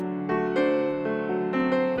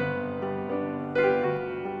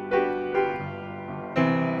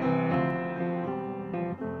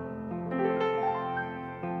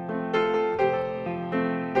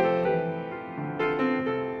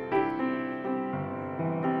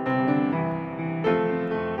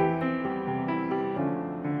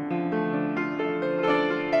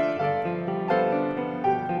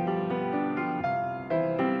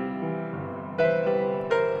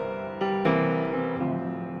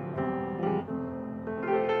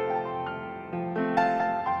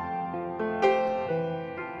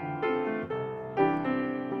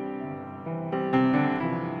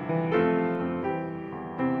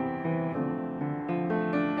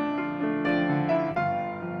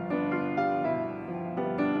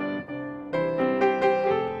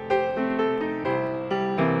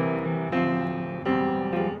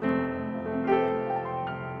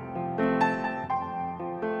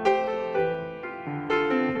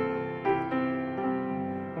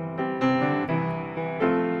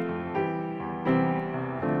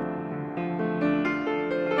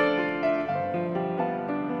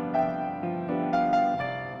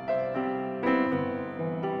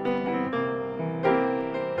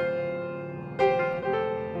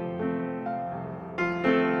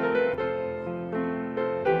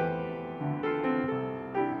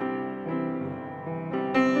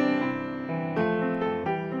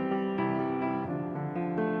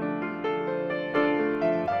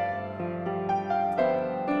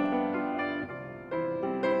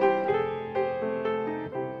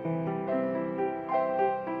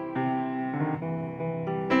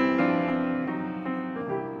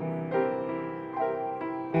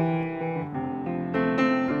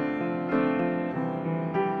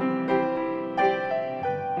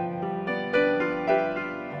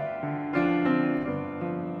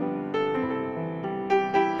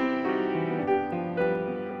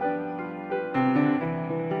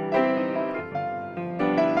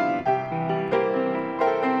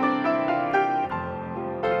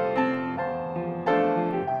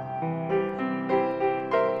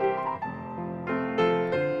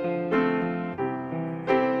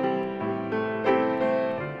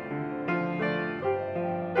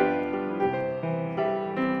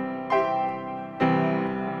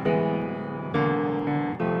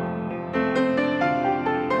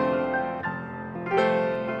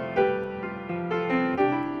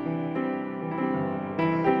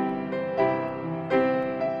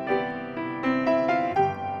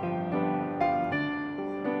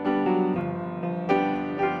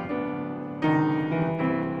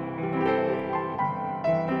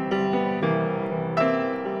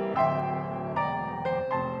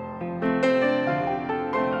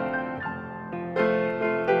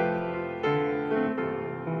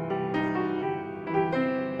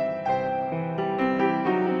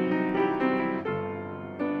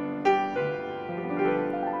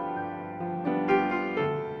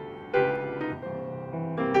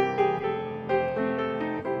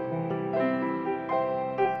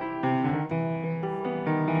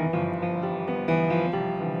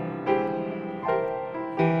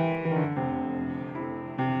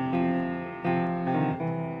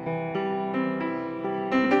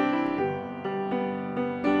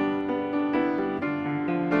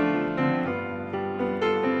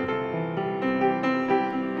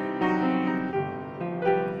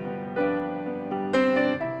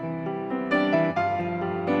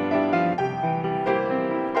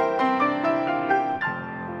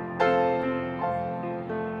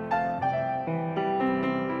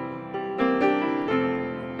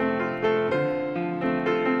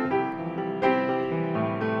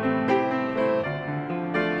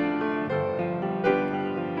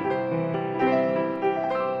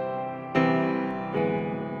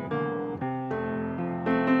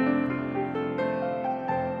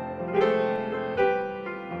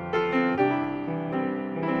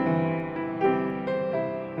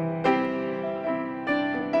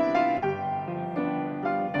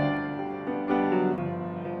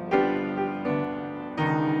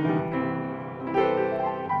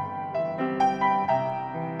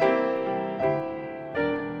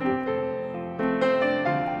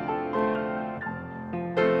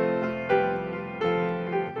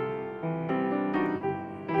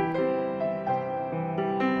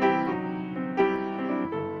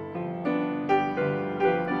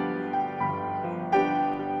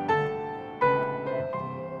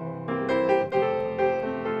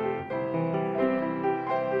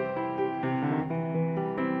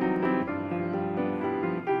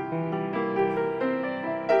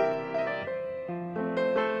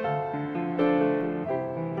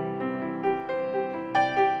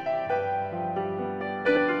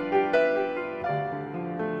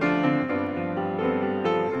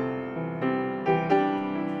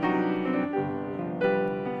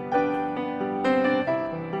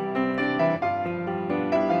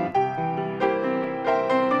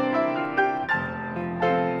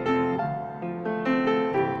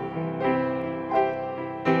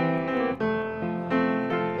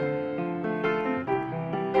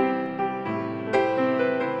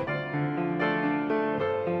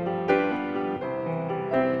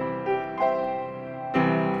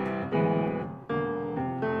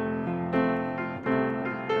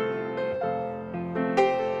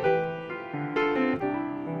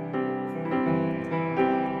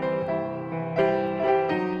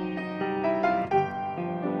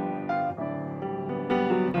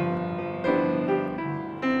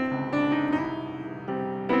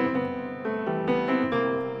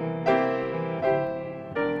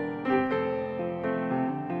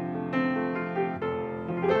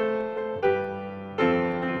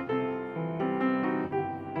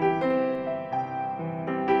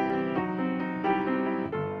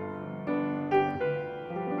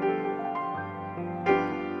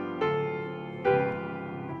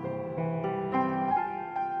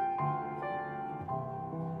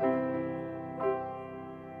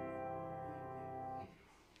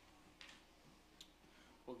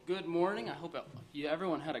good morning. I hope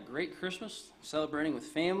everyone had a great Christmas, celebrating with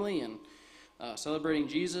family and celebrating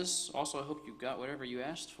Jesus. Also, I hope you got whatever you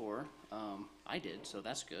asked for. I did, so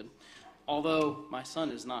that's good. Although my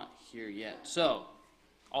son is not here yet,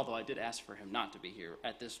 although I did ask for him not to be here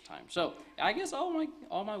at this time. So I guess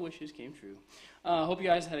all my wishes came true. Hope you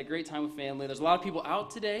guys had a great time with family. There's a lot of people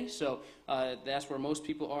out today, so that's where most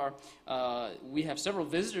people are. We have several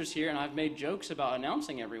visitors here, and I've made jokes about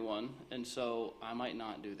announcing everyone, and so I might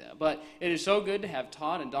not do that. But it is so good to have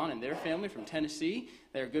Todd and Don and their family from Tennessee.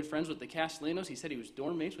 They're good friends with the Castellanos. He said he was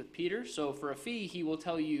dorm mates with Peter, so for a fee, he will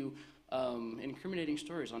tell you incriminating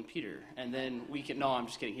stories on Peter, and then we can, no, I'm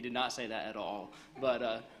just kidding, he did not say that at all, but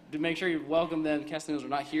to make sure you welcome them. Castellanos are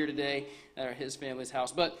not here today at his family's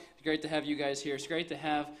house, but it's great to have you guys here. It's great to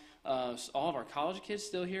have all of our college kids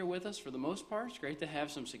still here with us for the most part. It's great to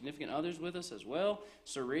have some significant others with us as well.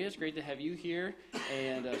 Saria, it's great to have you here,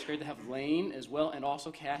 and it's great to have Lane as well, and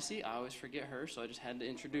also Cassie. I always forget her, so I just had to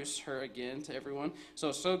introduce her again to everyone.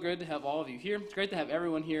 So good to have all of you here. It's great to have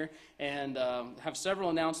everyone here, and have several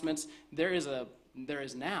announcements. There is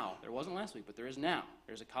now, there wasn't last week, but there is now,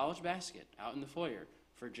 there's a college basket out in the foyer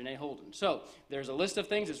for Janae Holden. So there's a list of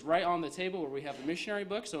things. It's right on the table where we have the missionary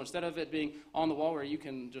book. So instead of it being on the wall where you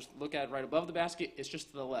can just look at it right above the basket, it's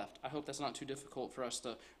just to the left. I hope that's not too difficult for us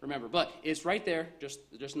to remember. But it's right there,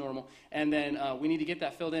 just normal. And then we need to get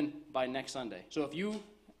that filled in by next Sunday. So if you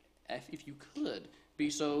could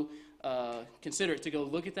be so considerate to go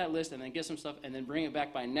look at that list and then get some stuff and then bring it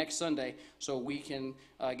back by next Sunday so we can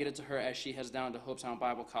get it to her as she heads down to Hopetown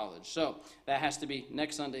Bible College. So that has to be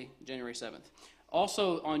next Sunday, January 7th.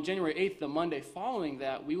 Also, on January 8th, the Monday following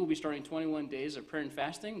that, we will be starting 21 days of prayer and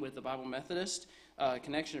fasting with the Bible Methodist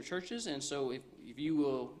connection of churches. And so if you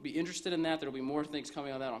will be interested in that, there will be more things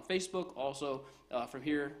coming on that on Facebook, also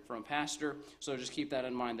from Pastor. So just keep that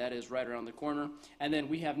in mind. That is right around the corner. And then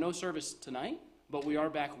we have no service tonight, but we are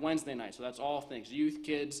back Wednesday night. So that's all things, youth,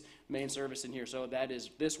 kids, main service in here. So that is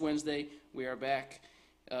this Wednesday. We are back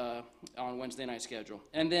on Wednesday night schedule.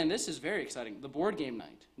 And then this is very exciting, the board game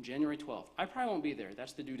night, January 12th. I probably won't be there.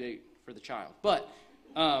 That's the due date for the child. But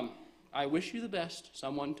I wish you the best,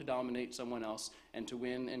 someone to dominate someone else and to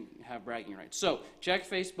win and have bragging rights. So check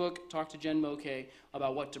Facebook, talk to Jen Moke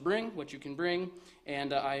about what to bring, what you can bring,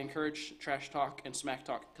 and I encourage trash talk and smack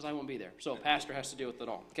talk because I won't be there. So Pastor has to deal with it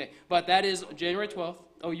all. Okay, but that is January 12th.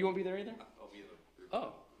 Oh, you won't be there either? I'll be there.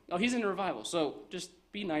 Oh, he's in the revival, so just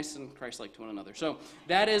be nice and Christ-like to one another. So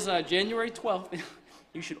that is January 12th.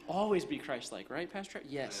 You should always be Christ-like, right, Pastor?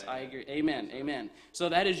 Yes, I agree. Amen. So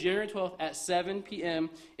that is January 12th at 7 p.m.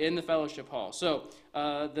 in the fellowship hall. So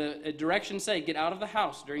the directions say get out of the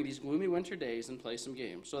house during these gloomy winter days and play some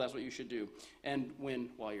games. So that's what you should do and win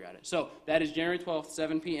while you're at it. So that is January 12th,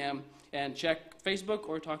 7 p.m. And check Facebook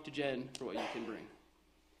or talk to Jen for what you can bring.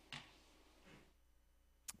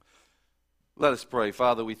 Let us pray.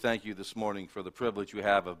 Father, we thank you this morning for the privilege we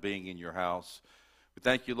have of being in your house. We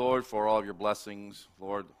thank you, Lord, for all of your blessings,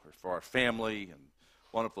 Lord, for our family and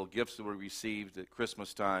wonderful gifts that we received at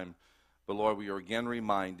Christmas time. But, Lord, we are again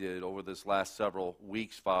reminded over this last several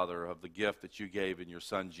weeks, Father, of the gift that you gave in your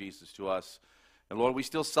Son, Jesus, to us. And, Lord, we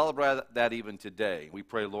still celebrate that even today. We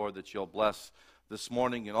pray, Lord, that you'll bless this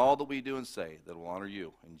morning in all that we do and say that will honor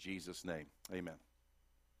you. In Jesus' name, amen.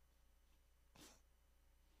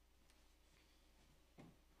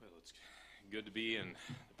 Good to be in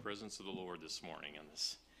the presence of the Lord this morning on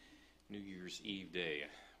this New Year's Eve day.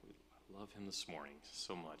 I love him this morning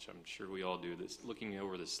so much. I'm sure we all do this. Looking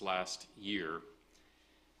over this last year,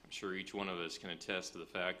 I'm sure each one of us can attest to the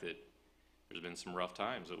fact that there's been some rough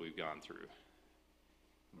times that we've gone through,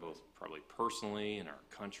 both probably personally in our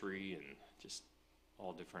country and just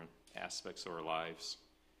all different aspects of our lives.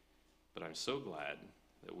 But I'm so glad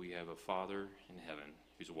that we have a Father in heaven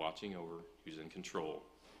who's watching over, who's in control,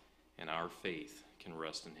 and our faith can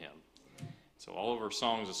rest in him. So all of our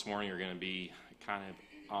songs this morning are going to be kind of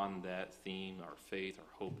on that theme, our faith, our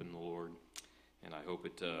hope in the Lord. And I hope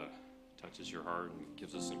it touches your heart and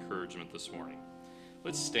gives us encouragement this morning.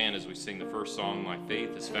 Let's stand as we sing the first song, My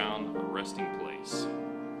Faith Has Found a Resting Place.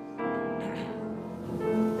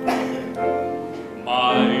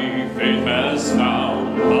 My faith has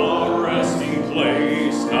found a resting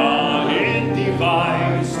place, not in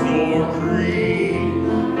device nor creed.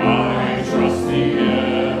 I trust the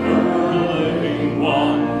ever-living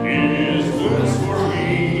one, his wounds for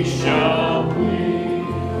me shall bleed.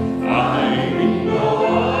 I need no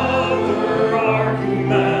other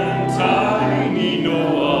argument, I need no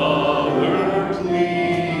other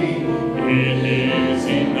plea. It is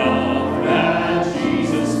enough that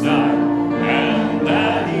Jesus died, and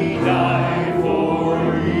that he died for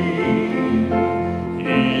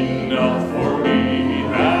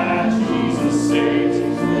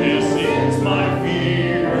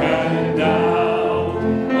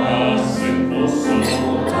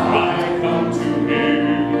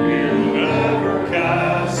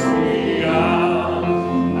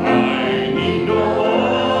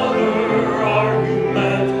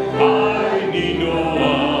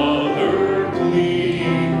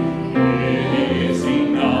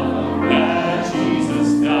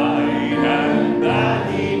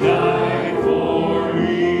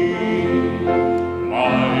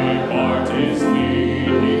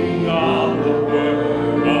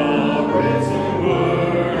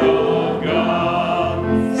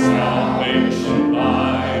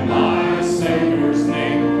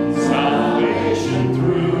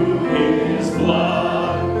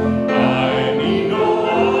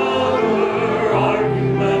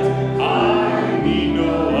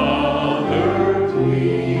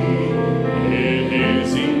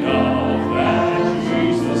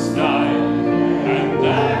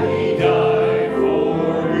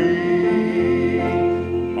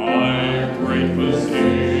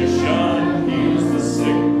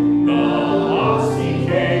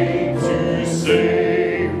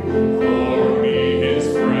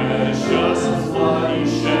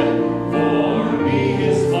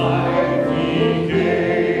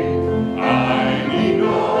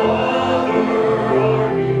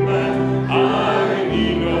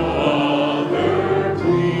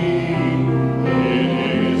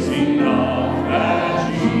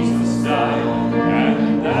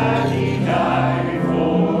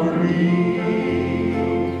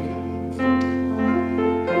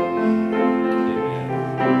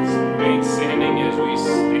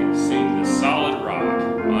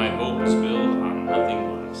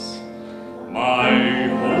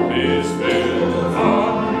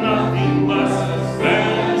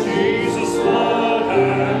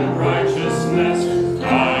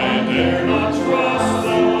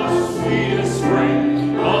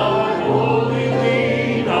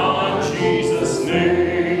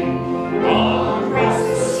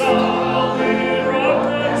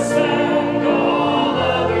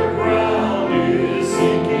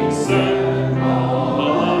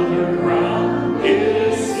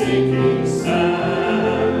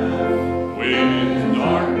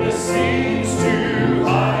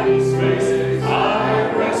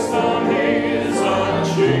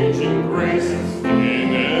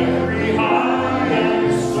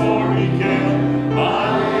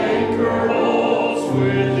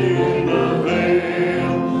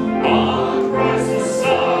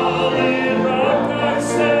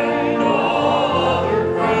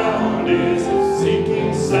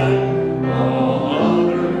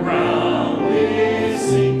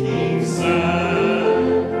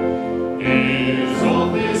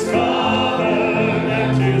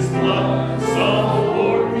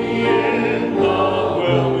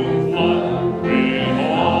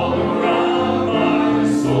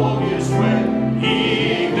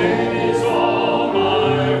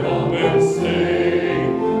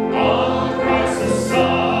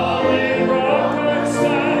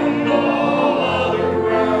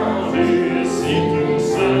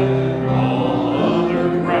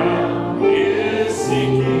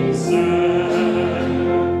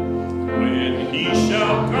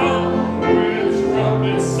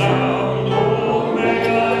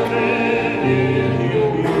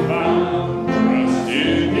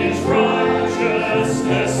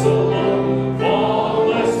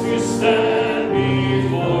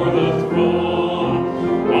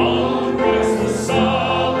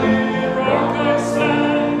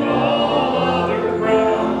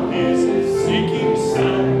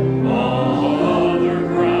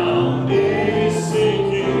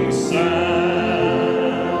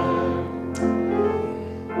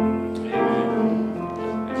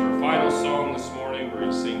we're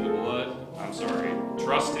going to sing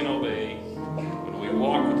trust and obey. When we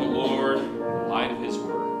walk with the Lord, the light of His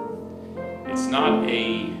Word. It's not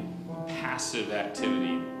a passive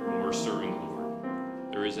activity when we're serving the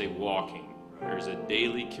Lord. There is a walking. There's a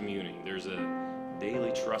daily communing. There's a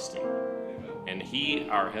daily trusting. And He,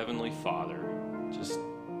 our Heavenly Father, just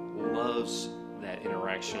loves that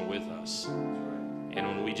interaction with us. And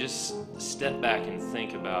when we just step back and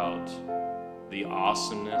think about the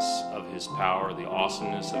awesomeness of His power, the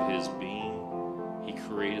awesomeness of His being, He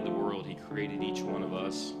created the world, He created each one of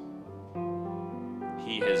us.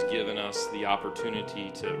 He has given us the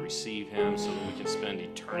opportunity to receive Him so that we can spend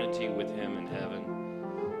eternity with Him in heaven.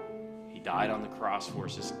 He died on the cross for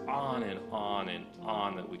us, just on and on and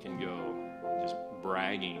on that we can go, just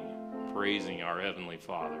bragging, praising our Heavenly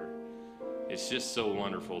Father. It's just so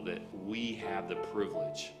wonderful that we have the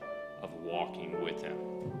privilege of walking with Him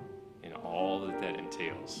and all that that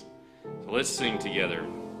entails. So let's sing together,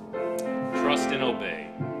 Trust and Obey.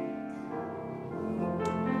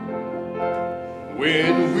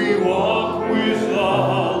 When we walk with the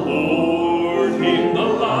Lord in the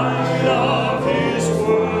light of His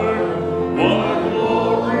Word, what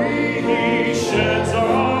glory He sheds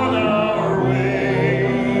on our way.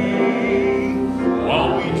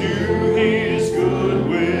 While we do His good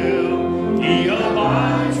will, He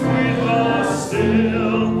abides with us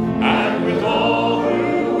still, and with all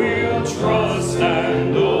who will trust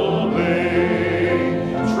and obey.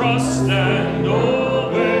 Trust and obey.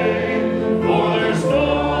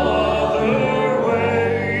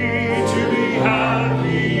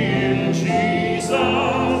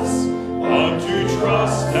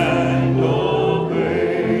 Trust and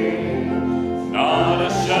obey. Not a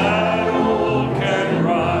shadow can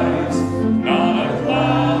rise, not a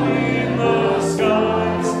cloud in the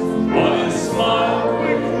skies, but His smile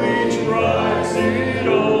quickly drives it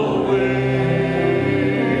away.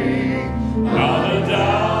 Not a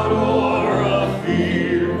doubt or a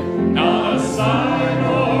fear, not a sign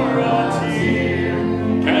or a tear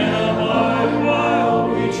can abide while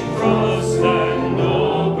we trust and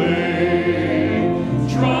obey.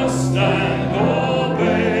 Trust and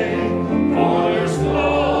obey, for there's no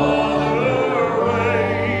other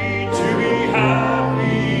way to be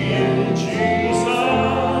happy in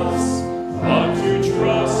Jesus, but to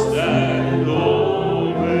trust and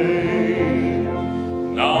obey.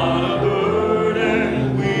 Not a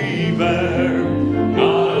burden we bear,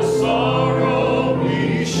 not a sorrow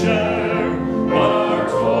we share, but our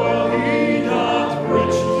toil He doth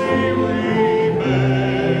richly repay.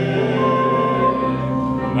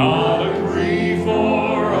 Not a grief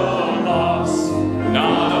or a loss,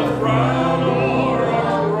 not a frown or a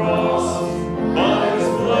cross, but is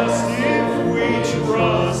blessed if we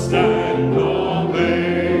trust and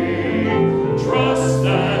obey. Trust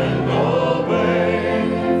and obey,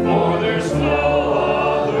 for there's no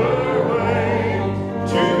other way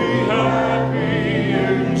to be happy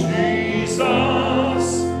in Jesus,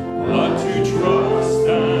 but to trust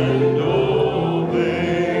and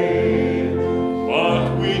obey. But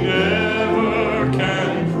we never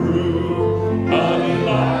can prove the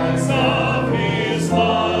delights of His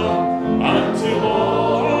love until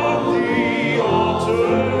on the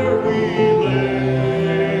altar we lay.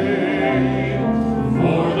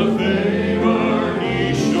 For the favor He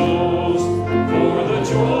shows, for the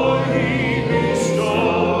joy He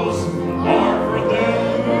bestows, are for them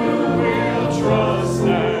who will trust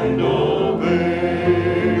and obey.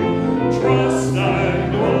 Trust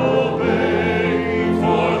and obey,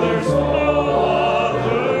 for there's no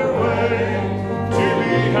other way to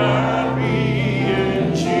be happy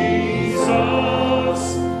in Jesus,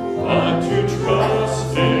 but to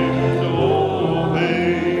trust and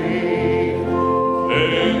obey.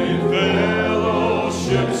 Then in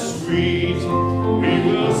fellowship sweet, we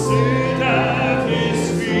will sit at His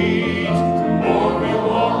feet, or we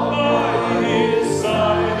walk by His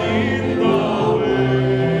side in the way.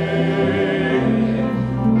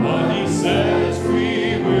 What He says we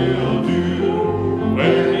will do,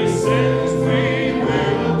 where He sends we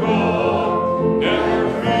will go. Never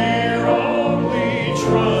fear, only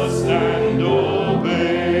trust and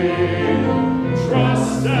obey.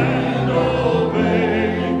 Trust and obey,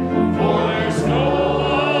 for there's no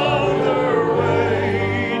other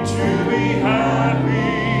way to be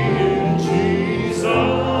happy in Jesus,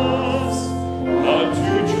 but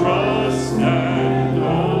to trust and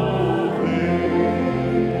obey.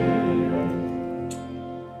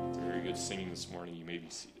 Very good singing this morning. You may be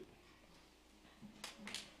seated.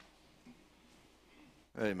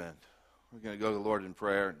 Amen. We're going to go to the Lord in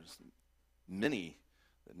prayer. And there's many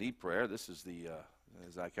that need prayer. This is the,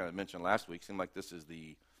 as I kind of mentioned last week, seemed like this is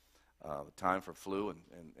the time for flu and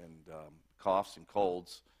coughs and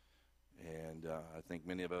colds. And I think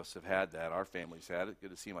many of us have had that. Our family's had it.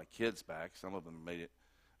 Good to see my kids back. Some of them made it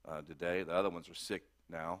today. The other ones are sick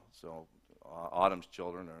now. So Autumn's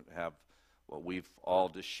children have what we've all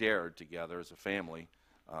just shared together as a family.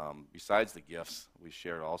 Besides the gifts, we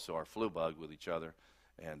shared also our flu bug with each other,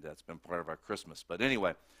 and that's been part of our Christmas. But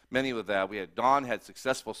anyway, many with that. Don had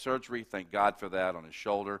successful surgery, thank God for that, on his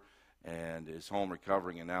shoulder, and is home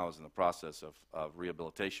recovering and now is in the process of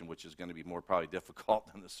rehabilitation, which is going to be more probably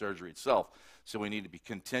difficult than the surgery itself. So we need to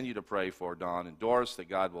continue to pray for Don and Doris, that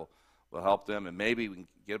God will help them, and maybe we can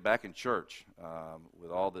get back in church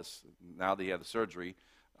with all this. Now that he had the surgery,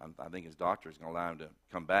 I think his doctor is going to allow him to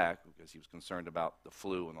come back because he was concerned about the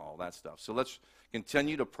flu and all that stuff. So let's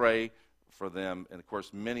continue to pray for them. And, of course,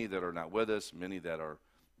 many that are not with us, many that are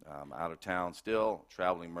out of town still,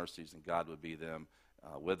 traveling mercies, and God would be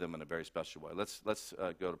with them in a very special way. Let's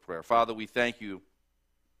go to prayer. Father, we thank you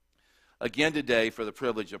again today for the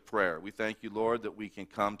privilege of prayer. We thank you, Lord, that we can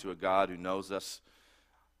come to a God who knows us,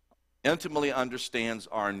 intimately understands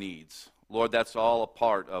our needs. Lord, that's all a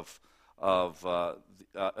part of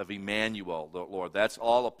Emmanuel, Lord. That's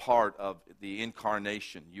all a part of the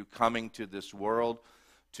incarnation, you coming to this world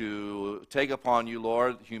to take upon you,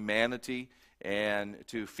 Lord, humanity, and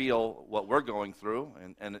to feel what we're going through,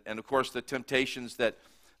 and of course the temptations that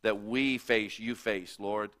we face, you face,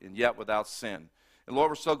 Lord, and yet without sin. And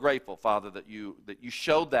Lord, we're so grateful, Father, that you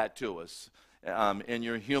showed that to us in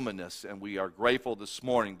your humanness, and we are grateful this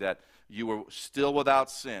morning that you were still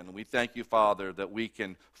without sin. We thank you, Father, that we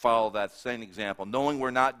can follow that same example, knowing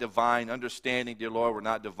we're not divine, understanding, dear Lord, we're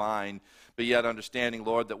not divine, but yet understanding,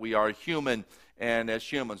 Lord, that we are human, and as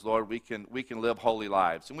humans, Lord, we can live holy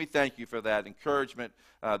lives. And we thank you for that encouragement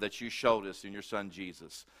that you showed us in your Son,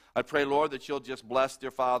 Jesus. I pray, Lord, that you'll just bless,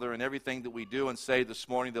 dear Father, in everything that we do and say this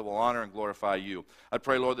morning that will honor and glorify you. I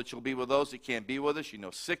pray, Lord, that you'll be with those that can't be with us. You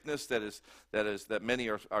know, sickness that many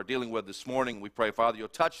are dealing with this morning. We pray, Father, you'll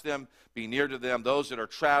touch them, be near to them. Those that are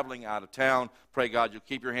traveling out of town, pray, God, you'll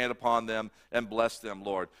keep your hand upon them and bless them,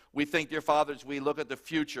 Lord. We think, dear Father, as we look at the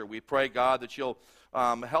future, we pray, God, that you'll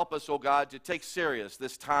help us, oh God, to take serious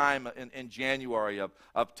this time in January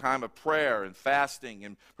of time of prayer and fasting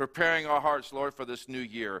and preparing our hearts, Lord, for this new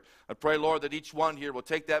year. I pray, Lord, that each one here will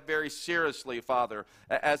take that very seriously, Father,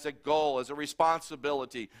 as a goal, as a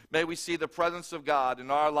responsibility. May we see the presence of God in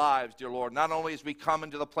our lives, dear Lord, not only as we come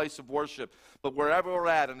into the place of worship, but wherever we're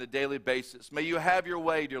at on a daily basis. May you have your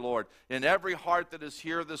way, dear Lord, in every heart that is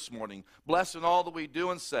here this morning. Bless in all that we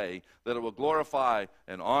do and say, that it will glorify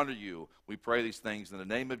and honor you. We pray these things in the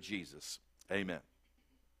name of Jesus. Amen.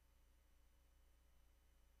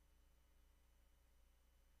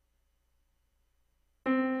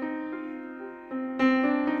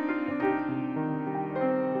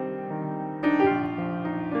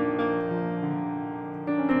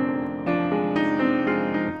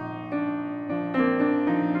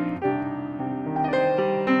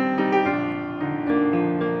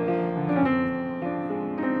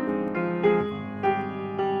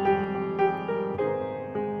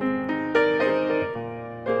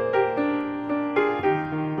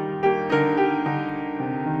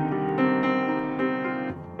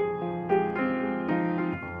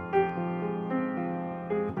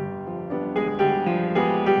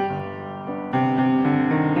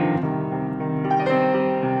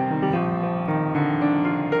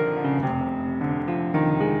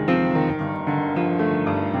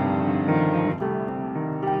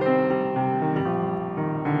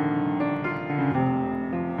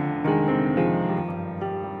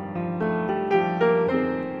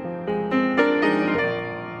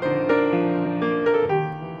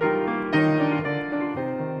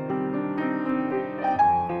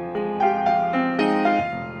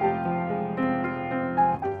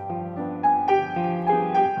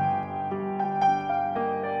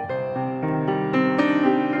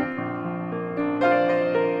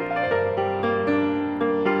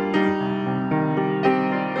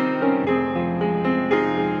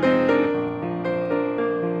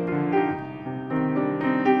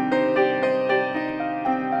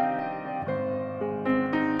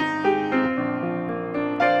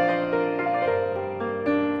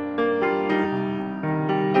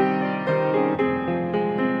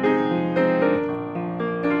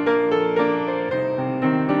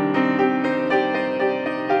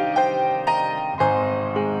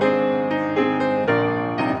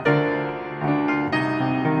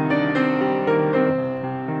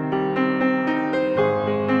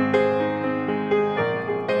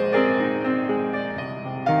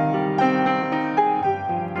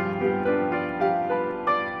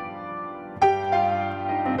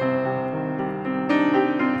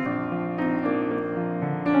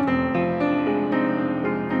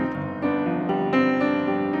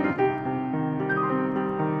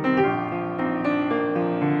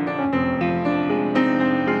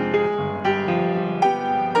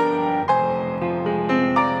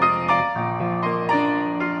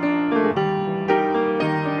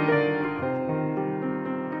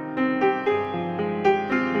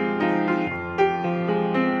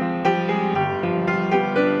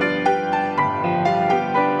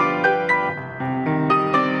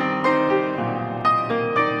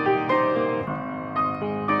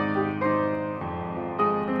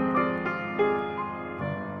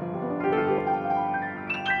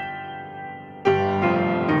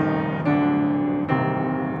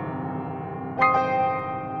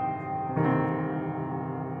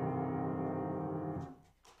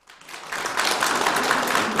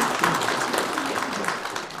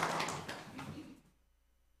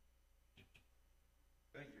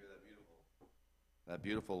 that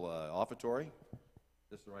beautiful offertory. Is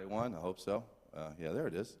this the right one? I hope so. Yeah, there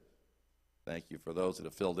it is. Thank you for those that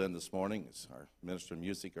have filled in this morning. Our minister of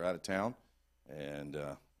music are out of town, and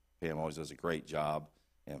Pam always does a great job,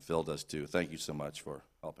 and Phil does too. Thank you so much for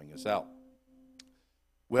helping us out.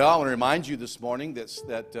 Well, I want to remind you this morning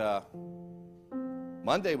that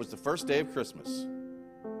Monday was the first day of Christmas.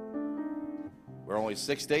 We're only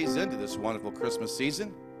 6 days into this wonderful Christmas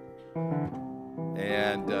season,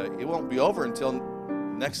 and it won't be over until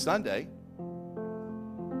next Sunday.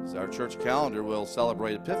 So our church calendar will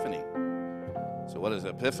celebrate Epiphany. So what is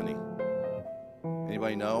Epiphany?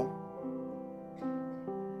 Anybody know?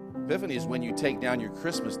 Epiphany is when you take down your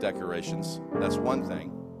Christmas decorations. That's one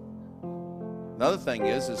thing. Another thing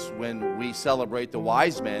is when we celebrate the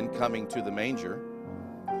wise men coming to the manger.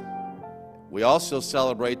 We also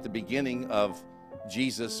celebrate the beginning of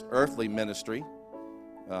Jesus' earthly ministry.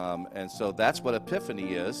 And so that's what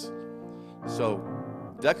Epiphany is. So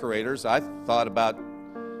decorators, I thought about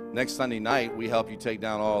next Sunday night, we help you take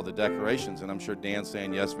down all the decorations. And I'm sure Dan's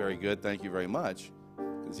saying, yes, very good, thank you very much.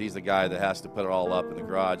 Because he's the guy that has to put it all up in the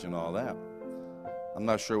garage and all that. I'm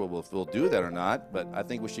not sure if we'll do that or not, but I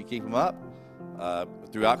think we should keep them up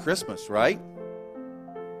throughout Christmas, right?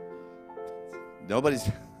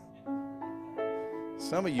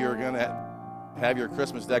 Some of you are going to have your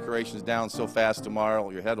Christmas decorations down so fast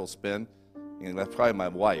tomorrow, your head will spin. And that's probably my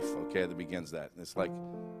wife, okay, that begins that. It's like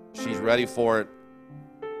she's ready for it.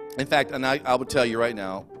 In fact, and I will tell you right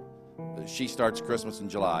now, she starts Christmas in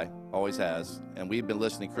July, always has, and we've been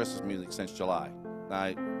listening to Christmas music since July.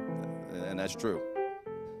 And that's true.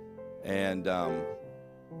 And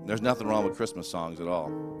there's nothing wrong with Christmas songs at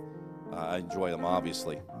all. I enjoy them,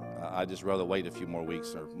 obviously. I just rather wait a few more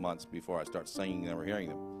weeks or months before I start singing them or hearing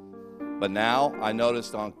them. But now I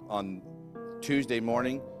noticed on Tuesday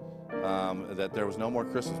morning that there was no more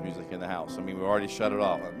Christmas music in the house. I mean, we already shut it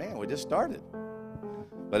off. Man, we just started.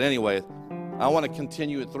 But anyway, I want to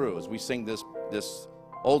continue it through as we sing this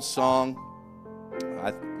old song.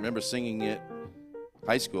 I remember singing it in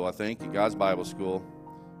high school, I think, at God's Bible School.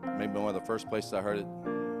 Maybe one of the first places I heard it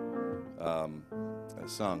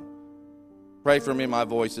sung. Pray for me, my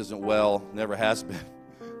voice isn't well, never has been.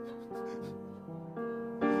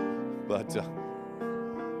 But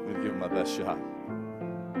I'm going to give it my best shot.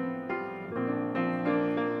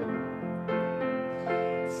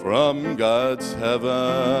 From God's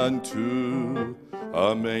heaven to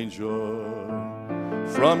a manger,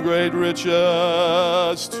 from great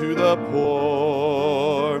riches to the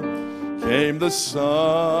poor, came the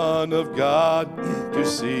Son of God to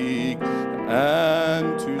seek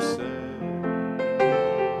and to save.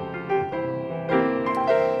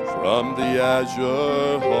 From the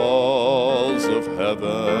azure halls of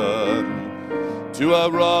heaven to a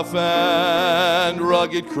rough and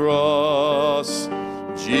rugged cross,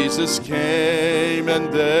 Jesus came,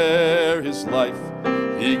 and there his life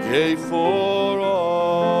he gave for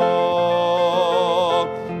all.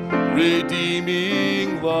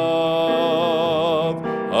 Redeeming love,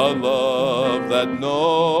 a love that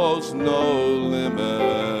knows no limit.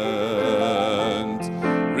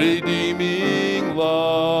 Redeeming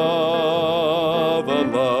love, a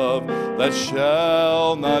love that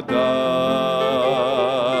shall not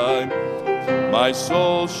die. My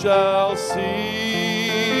soul shall sing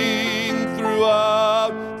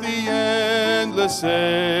throughout the endless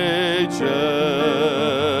ages,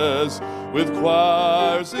 with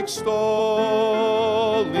choirs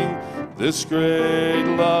extolling this great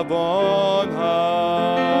love on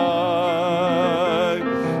high.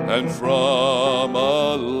 And from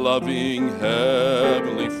a loving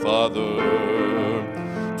heavenly Father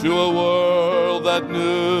to a world that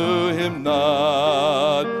knew him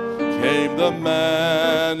not, came the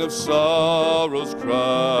man of sorrows,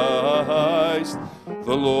 Christ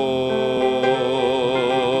the Lord.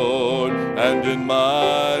 And in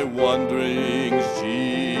my wanderings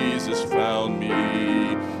Jesus found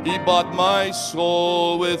me. He bought my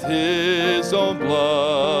soul with his own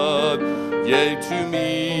blood. Yea, to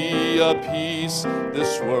me a peace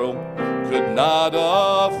this world could not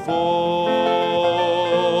afford.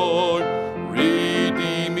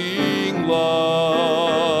 Redeeming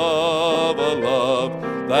love, a love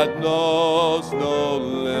that knows no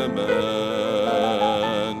limit.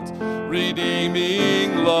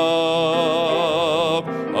 Redeeming love,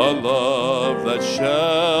 a love that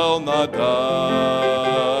shall not die.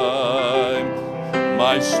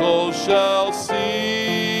 My soul shall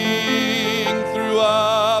sing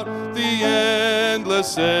throughout the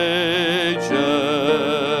endless ages,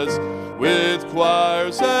 with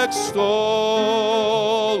choirs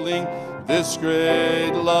extolling this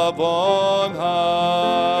great love on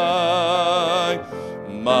high.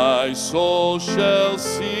 my soul shall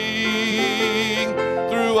sing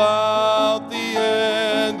throughout the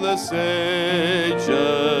endless ages,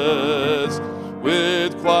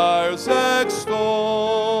 with choirs extolling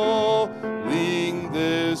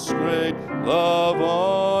this great love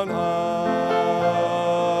on high.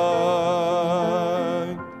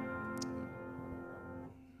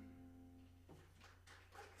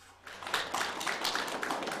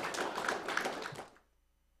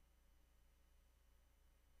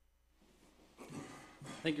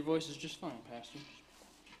 I think your voice is just fine, Pastor.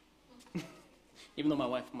 Even though my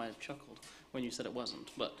wife might have chuckled when you said it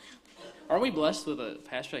wasn't. But are we blessed with a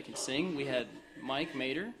pastor that can sing? We had Mike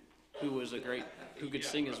Mater, who could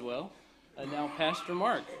sing as well. And now Pastor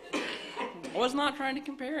Mark. I was not trying to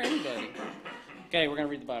compare anybody. Okay, we're going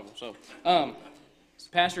to read the Bible. So,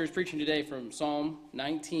 Pastor is preaching today from Psalm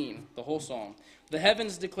 19, the whole psalm. The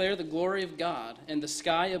heavens declare the glory of God, and the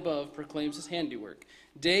sky above proclaims his handiwork.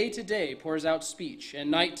 Day to day pours out speech,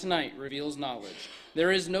 and night to night reveals knowledge.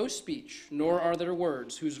 There is no speech, nor are there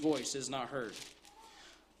words whose voice is not heard.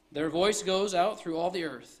 Their voice goes out through all the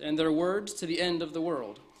earth, and their words to the end of the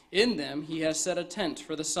world. In them he has set a tent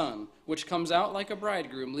for the sun, which comes out like a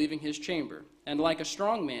bridegroom leaving his chamber, and like a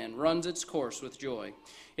strong man runs its course with joy.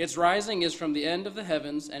 Its rising is from the end of the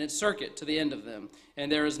heavens, and its circuit to the end of them,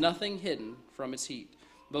 and there is nothing hidden from its heat.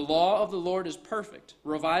 The law of the Lord is perfect,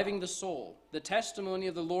 reviving the soul. The testimony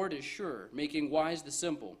of the Lord is sure, making wise the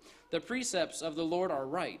simple. The precepts of the Lord are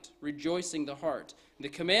right, rejoicing the heart. The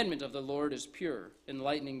commandment of the Lord is pure,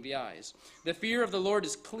 enlightening the eyes. The fear of the Lord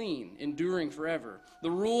is clean, enduring forever.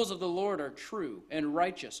 The rules of the Lord are true and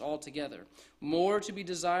righteous altogether. More to be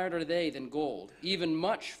desired are they than gold, even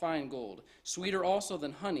much fine gold, sweeter also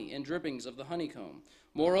than honey and drippings of the honeycomb.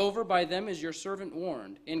 Moreover, by them is your servant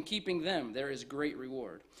warned. In keeping them there is great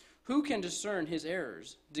reward. Who can discern his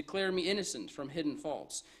errors? Declare me innocent from hidden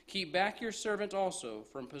faults. Keep back your servant also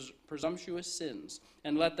from presumptuous sins,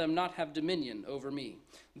 and let them not have dominion over me.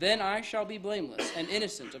 Then I shall be blameless and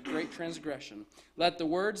innocent of great transgression. Let the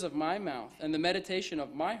words of my mouth and the meditation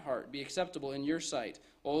of my heart be acceptable in your sight,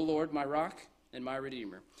 O Lord, my rock and my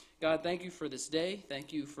redeemer. God, thank you for this day.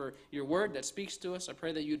 Thank you for your word that speaks to us. I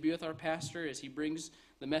pray that you would be with our pastor as he brings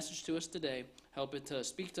the message to us today. Help it to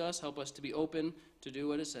speak to us. Help us to be open to do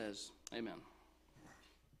what it says. Amen.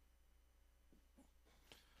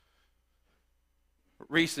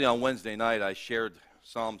 Recently on Wednesday night, I shared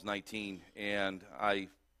Psalms 19, and I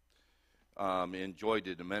enjoyed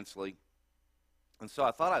it immensely. And so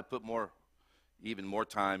I thought I'd put even more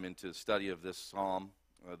time into the study of this psalm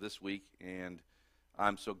this week, and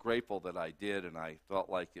I'm so grateful that I did, and I felt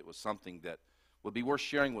like it was something that would be worth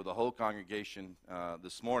sharing with the whole congregation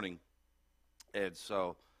this morning. And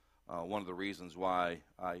so one of the reasons why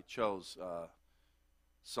I chose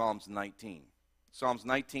Psalms 19. Psalms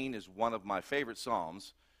 19 is one of my favorite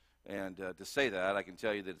psalms, and to say that, I can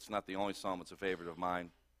tell you that it's not the only psalm that's a favorite of mine.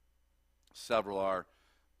 Several are,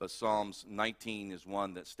 but Psalms 19 is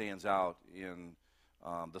one that stands out in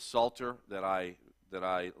the Psalter that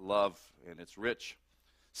I love, and it's rich.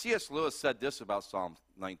 C.S. Lewis said this about Psalm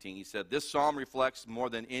 19. He said, "This psalm reflects more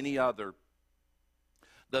than any other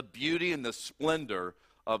the beauty and the splendor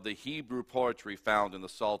of the Hebrew poetry found in the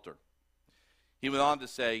Psalter." He went on to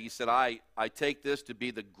say, he said, I take this to be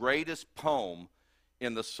the greatest poem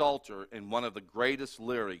in the Psalter and one of the greatest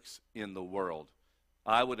lyrics in the world.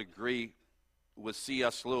 I would agree with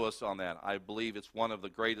C.S. Lewis on that. I believe it's one of the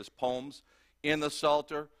greatest poems in the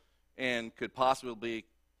Psalter and could possibly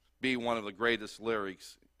be one of the greatest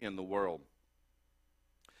lyrics in the world.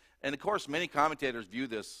 And of course, many commentators view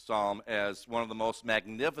this psalm as one of the most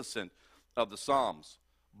magnificent of the psalms,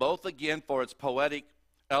 both again for its poetic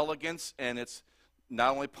elegance, and its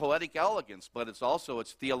not only poetic elegance, but it's also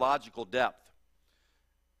its theological depth.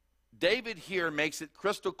 David here makes it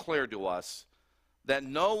crystal clear to us that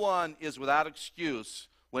no one is without excuse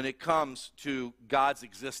when it comes to God's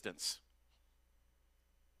existence.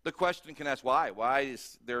 The question can ask, why? Why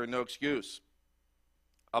is there no excuse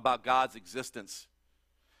about God's existence?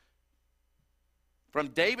 From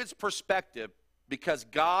David's perspective, because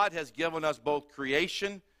God has given us both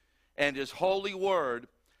creation and his holy word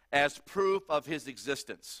as proof of his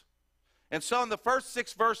existence. And so in the first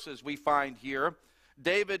 6 verses we find here,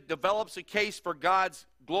 David develops a case for God's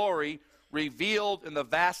glory revealed in the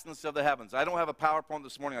vastness of the heavens. I don't have a PowerPoint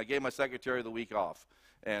this morning. I gave my secretary the week off.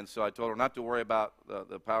 And so I told her not to worry about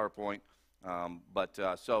the PowerPoint.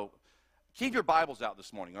 So keep your Bibles out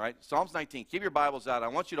this morning, all right? Psalms 19, keep your Bibles out. I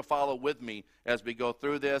want you to follow with me as we go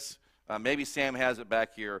through this. Maybe Sam has it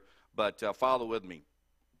back here, but follow with me.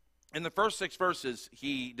 In the first 6 verses,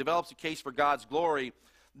 he develops a case for God's glory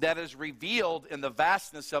that is revealed in the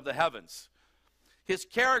vastness of the heavens. His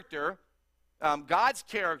character, God's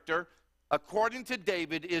character, according to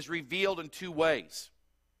David, is revealed in two ways.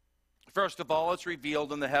 First of all, it's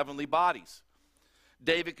revealed in the heavenly bodies.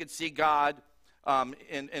 David could see God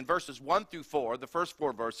in verses 1 through 4, the first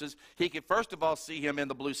 4 verses. He could first of all see him in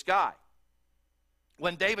the blue sky.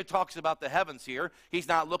 When David talks about the heavens here, he's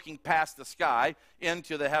not looking past the sky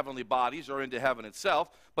into the heavenly bodies or into heaven itself,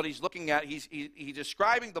 but he's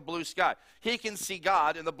describing the blue sky. He can see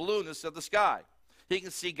God in the blueness of the sky. He can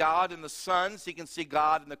see God in the suns. He can see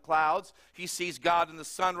God in the clouds. He sees God in the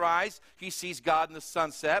sunrise. He sees God in the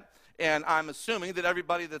sunset. And I'm assuming that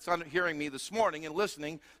everybody that's hearing me this morning and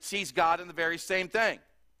listening sees God in the very same thing.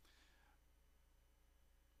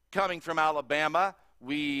 Coming from Alabama,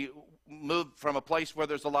 we moved from a place where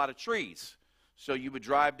there's a lot of trees. So you would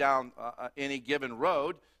drive down any given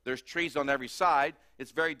road. There's trees on every side.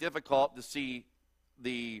 It's very difficult to see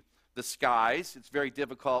the skies. It's very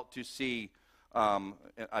difficult to see,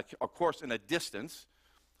 of course, in a distance,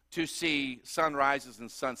 to see sunrises and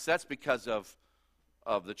sunsets because of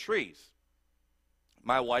the trees.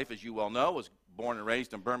 My wife, as you well know, was born and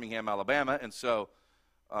raised in Birmingham, Alabama, and so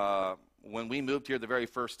when we moved here the very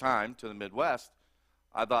first time to the Midwest,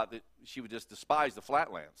 I thought that she would just despise the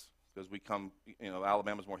flatlands because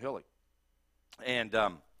Alabama's more hilly. And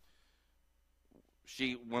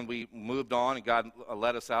when we moved on and God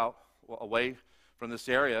led us away from this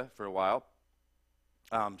area for a while,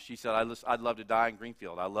 she said, I'd love to die in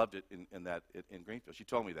Greenfield. I loved it in Greenfield. She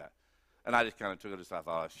told me that. And I just kind of took it as I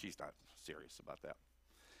thought, she's not serious about that.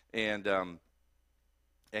 And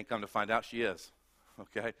come to find out, she is.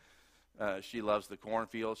 Okay? She loves the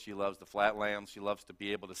cornfields. She loves the flatlands. She loves to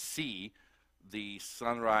be able to see the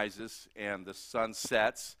sunrises and the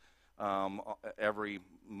sunsets every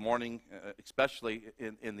morning, especially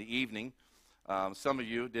in the evening. Some of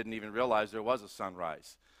you didn't even realize there was a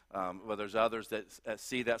sunrise. But there's others that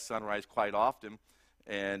see that sunrise quite often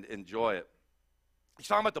and enjoy it. He's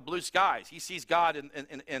talking about the blue skies. He sees God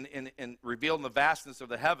in revealed in the vastness of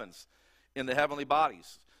the heavens, in the heavenly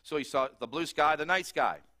bodies. So he saw the blue sky, the night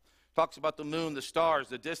sky. Talks about the moon, the stars,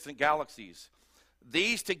 the distant galaxies.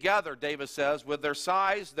 These together, David says, with their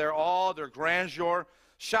size, their awe, their grandeur,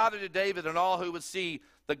 shouted to David and all who would see,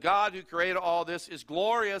 the God who created all this is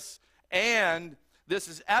glorious, and this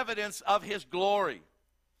is evidence of his glory.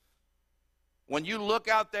 When you look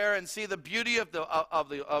out there and see the beauty of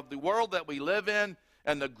the world that we live in,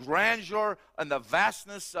 and the grandeur and the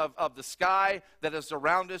vastness of the sky that is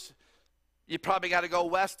around us, you probably got to go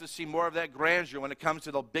west to see more of that grandeur when it comes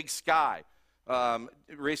to the big sky.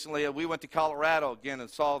 Recently, we went to Colorado again and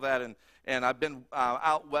saw that, and I've been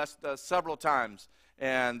out west several times,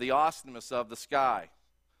 and the awesomeness of the sky.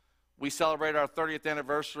 We celebrated our 30th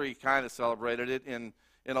anniversary, kind of celebrated it in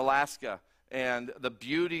Alaska, and the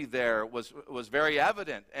beauty there was very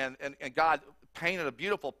evident, and God painted a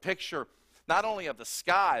beautiful picture, not only of the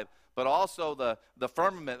sky, but also the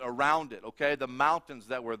firmament around it, okay? The mountains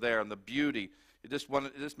that were there and the beauty. It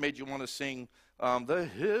just made you want to sing, the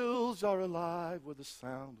hills are alive with the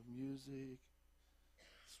sound of music.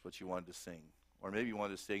 That's what you wanted to sing. Or maybe you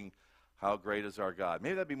wanted to sing, how great is our God.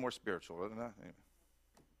 Maybe that'd be more spiritual, wouldn't it? Anyway.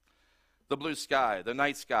 The blue sky, the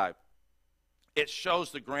night sky, it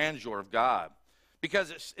shows the grandeur of God.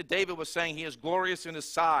 Because David was saying he is glorious in his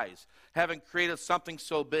size, having created something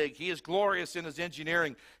so big. He is glorious in his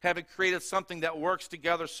engineering, having created something that works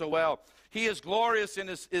together so well. He is glorious in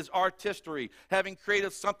his artistry, having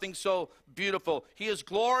created something so beautiful. He is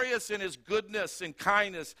glorious in his goodness and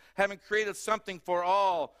kindness, having created something for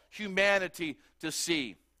all humanity to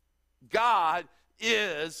see. God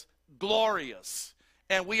is glorious,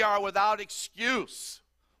 and we are without excuse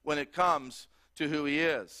when it comes to who he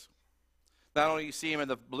is. Not only do you see him in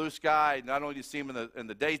the blue sky, not only do you see him in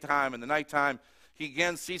the daytime and the nighttime, he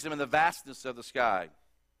again sees him in the vastness of the sky.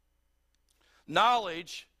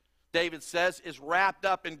 Knowledge, David says, is wrapped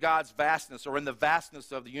up in God's vastness, or in the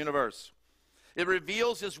vastness of the universe. It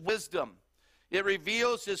reveals his wisdom. It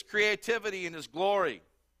reveals his creativity and his glory.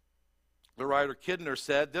 The writer Kidner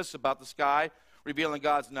said this about the sky, revealing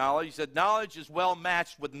God's knowledge. He said, knowledge is well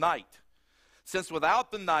matched with night, since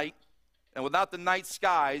without the night and without the night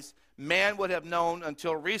skies, man would have known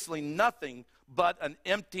until recently nothing but an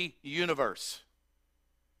empty universe.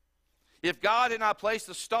 If God had not placed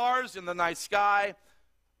the stars in the night sky,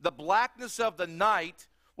 the blackness of the night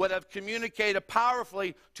would have communicated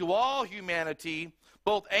powerfully to all humanity,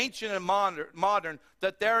 both ancient and modern,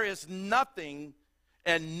 that there is nothing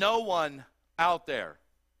and no one out there.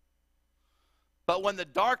 But when the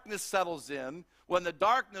darkness settles in, when the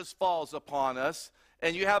darkness falls upon us,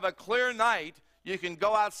 and you have a clear night, you can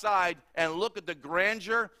go outside and look at the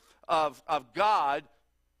grandeur of God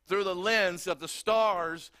through the lens of the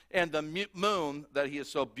stars and the moon that he has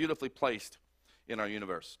so beautifully placed in our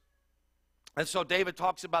universe. And so David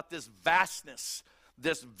talks about this vastness,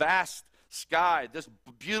 this vast sky, this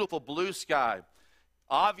beautiful blue sky.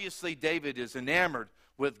 Obviously, David is enamored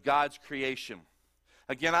with God's creation.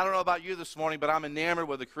 Again, I don't know about you this morning, but I'm enamored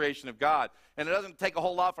with the creation of God. And it doesn't take a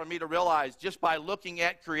whole lot for me to realize just by looking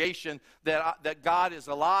at creation that God is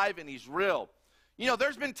alive and he's real. You know,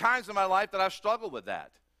 there's been times in my life that I've struggled with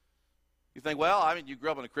that. You think, well, I mean, you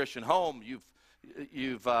grew up in a Christian home.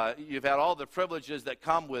 You've had all the privileges that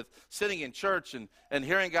come with sitting in church and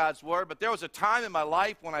hearing God's word. But there was a time in my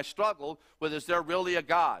life when I struggled with, is there really a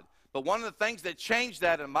God? But one of the things that changed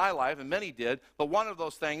that in my life, and many did, but one of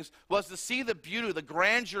those things was to see the beauty, the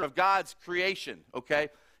grandeur of God's creation, okay?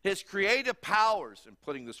 His creative powers in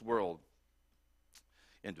putting this world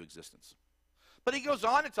into existence. But he goes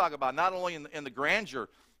on to talk about not only in the grandeur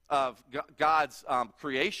of God's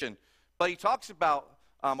creation, but he talks about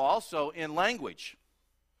also in language.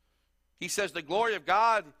 He says the glory of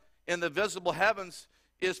God in the visible heavens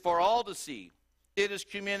is for all to see. It is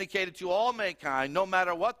communicated to all mankind, no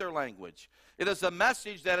matter what their language. It is a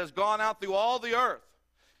message that has gone out through all the earth.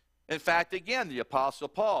 In fact, again, the Apostle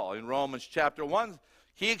Paul in Romans chapter 1,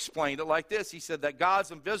 he explained it like this. He said that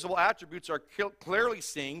God's invisible attributes are clearly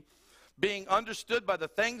seen, being understood by the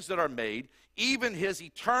things that are made, even his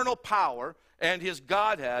eternal power and his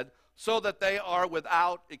Godhead, so that they are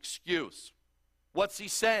without excuse. What's he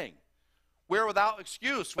saying? We're without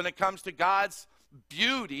excuse when it comes to God's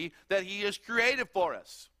beauty that he has created for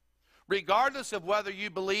us. Regardless of whether you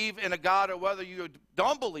believe in a God or whether you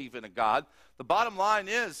don't believe in a God, the bottom line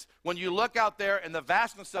is when you look out there in the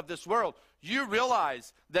vastness of this world, you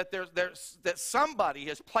realize that that somebody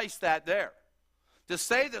has placed that there. To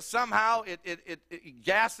say that somehow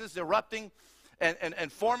gases erupting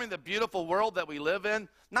and forming the beautiful world that we live in,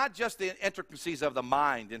 not just the intricacies of the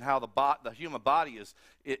mind and how the human body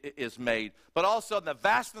is made, but also the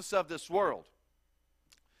vastness of this world.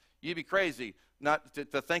 You'd be crazy not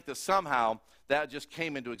to think that somehow that just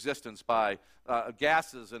came into existence by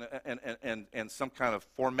gases and some kind of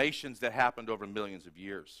formations that happened over millions of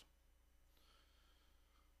years.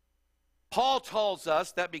 Paul tells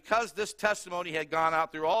us that because this testimony had gone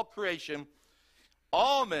out through all creation,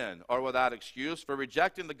 all men are without excuse for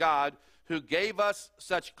rejecting the God who gave us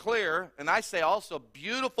such clear, and I say also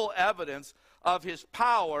beautiful evidence of his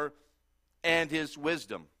power and his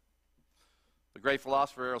wisdom. The great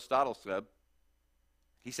philosopher Aristotle said,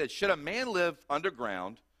 he said, should a man live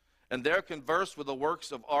underground and there converse with the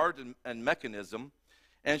works of art and mechanism,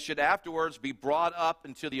 and should afterwards be brought up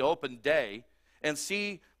into the open day and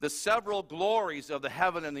see the several glories of the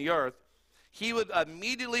heaven and the earth, he would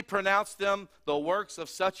immediately pronounce them the works of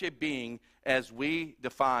such a being as we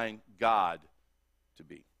define God to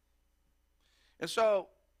be. And so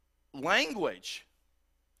language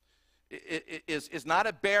is not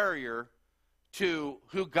a barrier to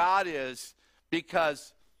who God is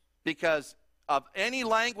because of any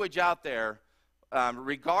language out there,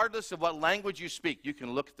 regardless of what language you speak, you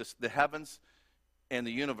can look at the heavens and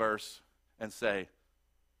the universe and say,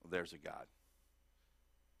 well, there's a God.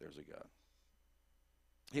 There's a God.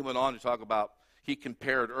 He went on to talk about, he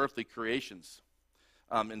compared earthly creations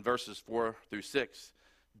in verses 4 through 6.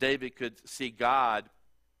 David could see God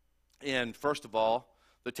in, first of all,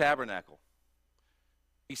 the tabernacle.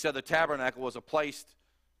 He said the tabernacle was a place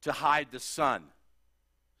to hide the sun.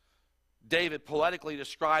 David poetically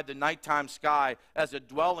described the nighttime sky as a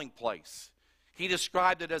dwelling place. He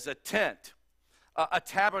described it as a tent, a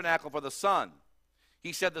tabernacle for the sun.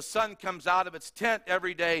 He said the sun comes out of its tent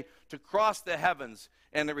every day to cross the heavens,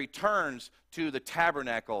 and it returns to the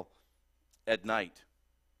tabernacle at night.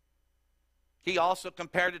 He also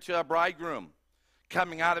compared it to a bridegroom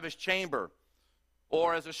coming out of his chamber,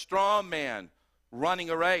 or as a strong man running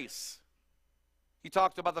a race. He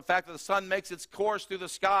talked about the fact that the sun makes its course through the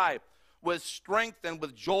sky with strength and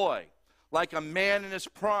with joy, like a man in his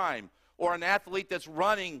prime or an athlete that's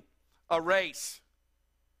running a race.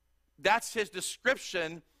 That's his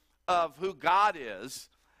description of who God is,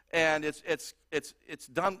 and it's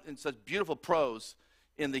done in such beautiful prose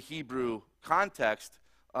in the Hebrew context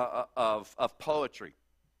of poetry.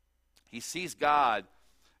 He sees God,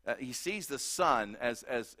 he sees the sun as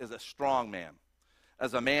a strong man,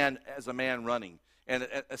 as a man running, and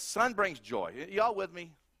a sun brings joy. Y'all with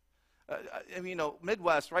me? I mean,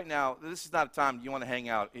 Midwest right now. This is not a time you want to hang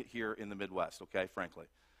out here in the Midwest. Okay, frankly,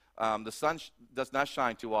 the sun does not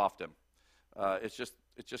shine too often. It's just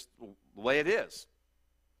the way it is.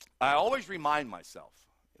 I always remind myself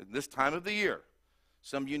in this time of the year,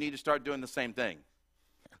 some of you need to start doing the same thing.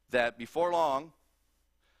 That before long,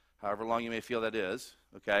 however long you may feel that is,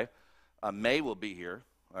 okay, May will be here,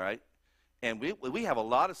 all right? And we have a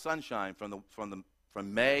lot of sunshine from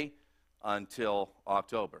May until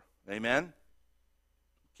October. Amen?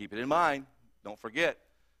 Keep it in mind. Don't forget.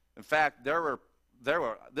 In fact,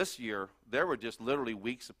 this year, there were just literally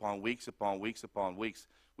weeks upon weeks upon weeks upon weeks.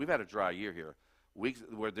 We've had a dry year here. Weeks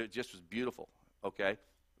where it just was beautiful, okay?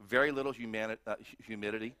 Very little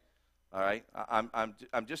humidity, all right?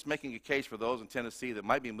 I'm just making a case for those in Tennessee that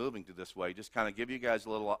might be moving to this way. Just kind of give you guys a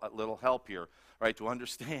little help here, right, to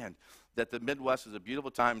understand that the Midwest is a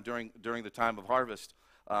beautiful time during the time of harvest.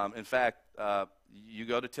 In fact, you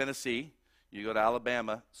go to Tennessee, you go to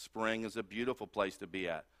Alabama, spring is a beautiful place to be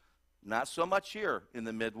at. Not so much here in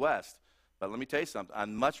the Midwest, but let me tell you something. I'd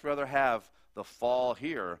much rather have the fall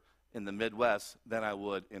here in the Midwest than I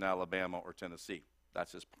would in Alabama or Tennessee.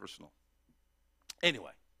 That's just personal.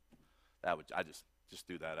 Anyway, I just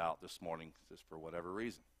threw that out this morning just for whatever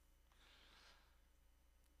reason.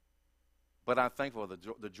 But I'm thankful for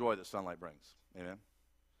the joy that sunlight brings. Amen.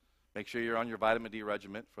 Make sure you're on your vitamin D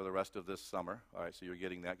regimen for the rest of this summer. All right, so you're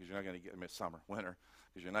getting that because you're not going to get winter,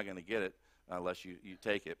 because you're not going to get it unless you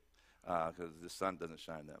take it, because the sun doesn't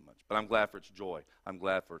shine that much. But I'm glad for its joy. I'm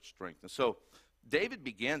glad for its strength. And so David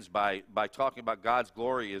begins by talking about God's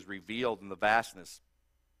glory is revealed in the vastness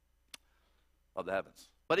of the heavens.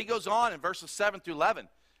 But he goes on in verses 7 through 11,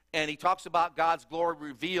 and he talks about God's glory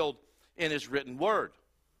revealed in his written word.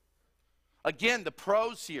 Again, the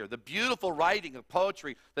prose here, the beautiful writing of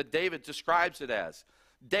poetry that David describes it as.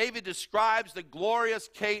 David describes the glorious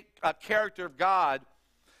character of God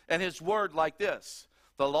and his word like this.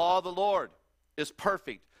 The law of the Lord is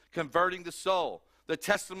perfect, converting the soul. The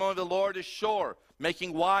testimony of the Lord is sure,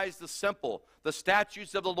 making wise the simple. The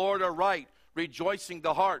statutes of the Lord are right, rejoicing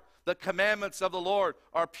the heart. The commandments of the Lord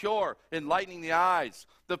are pure, enlightening the eyes.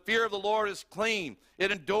 The fear of the Lord is clean.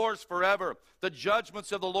 It endures forever. The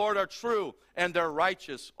judgments of the Lord are true, and they're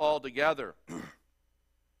righteous altogether.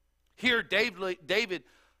 Here, David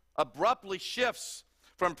abruptly shifts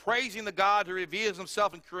from praising the God who reveals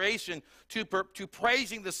himself in creation to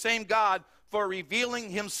praising the same God for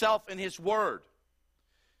revealing himself in his word.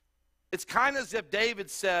 It's kind of as if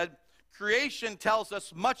David said, creation tells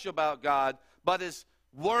us much about God, but his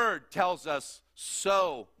word tells us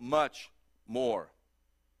so much more.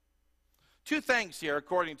 Two things here,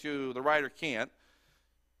 according to the writer Kant.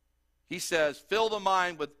 He says, fill the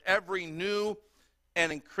mind with every new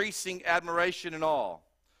and increasing admiration and awe,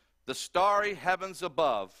 the starry heavens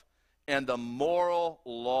above, and the moral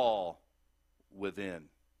law within.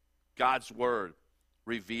 God's word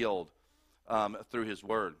revealed through his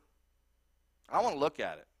word. I want to look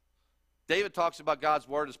at it. David talks about God's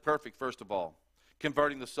word as perfect, first of all,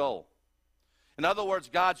 converting the soul. In other words,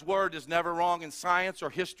 God's word is never wrong in science or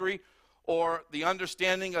history or the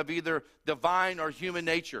understanding of either divine or human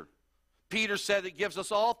nature. Peter said it gives us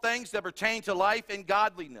all things that pertain to life and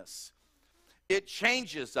godliness. It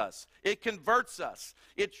changes us. It converts us.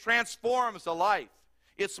 It transforms a life.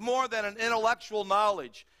 It's more than an intellectual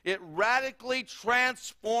knowledge. It radically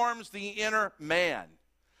transforms the inner man.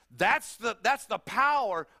 That's the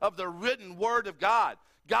power of the written word of God.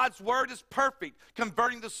 God's word is perfect,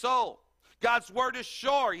 converting the soul. God's word is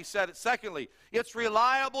sure, he said it secondly. It's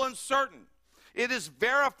reliable and certain. It is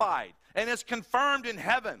verified and it's confirmed in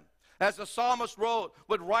heaven. As the psalmist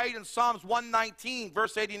would write in Psalms 119,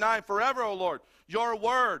 verse 89, forever, O Lord, your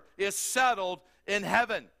word is settled in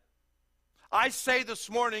heaven. I say this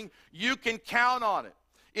morning, you can count on it.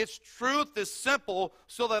 Its truth is simple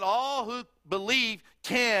so that all who believe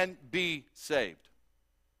can be saved.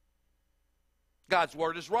 God's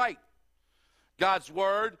word is right. God's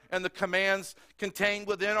word and the commands contained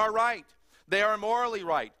within are right. They are morally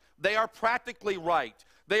right. They are practically right.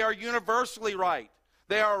 They are universally right.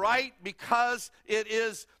 They are right because it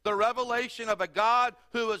is the revelation of a God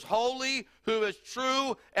who is holy, who is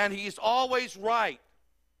true, and he's always right.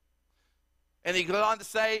 And he goes on to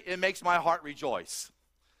say, it makes my heart rejoice.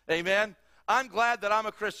 Amen? I'm glad that I'm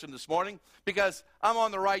a Christian this morning because I'm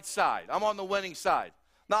on the right side. I'm on the winning side.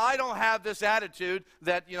 Now, I don't have this attitude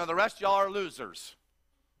that, the rest of y'all are losers.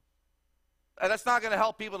 And that's not going to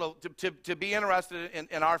help people to be interested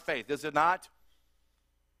in our faith, is it not?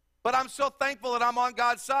 But I'm so thankful that I'm on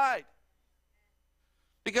God's side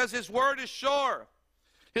because his word is sure.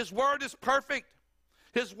 His word is perfect.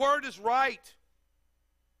 His word is right.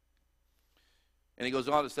 And he goes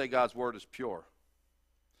on to say God's word is pure.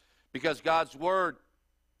 Because God's word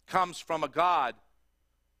comes from a God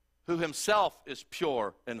who himself is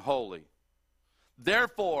pure and holy.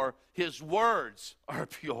 Therefore, his words are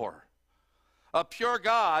pure. A pure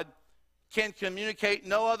God can communicate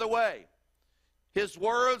no other way. His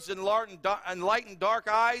words enlighten dark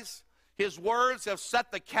eyes. His words have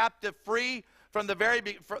set the captive free from the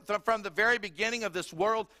very beginning of this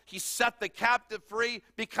world. He set the captive free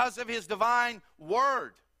because of his divine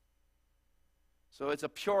word. So it's a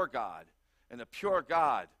pure God. And a pure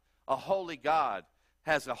God, a holy God,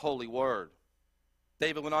 has a holy word.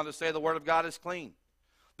 David went on to say the word of God is clean.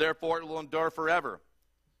 Therefore it will endure forever.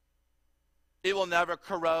 It will never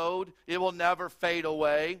corrode. It will never fade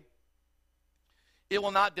away. It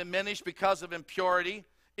will not diminish because of impurity.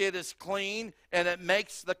 It is clean, and it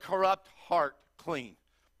makes the corrupt heart clean.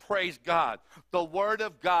 Praise God. The Word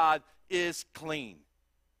of God is clean.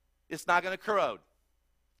 It's not going to corrode.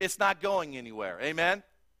 It's not going anywhere. Amen?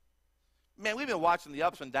 Man, we've been watching the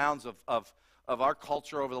ups and downs of our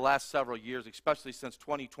culture over the last several years, especially since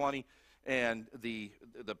 2020 and the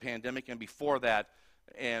pandemic, and before that,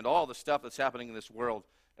 and all the stuff that's happening in this world.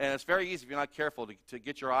 And it's very easy, if you're not careful, to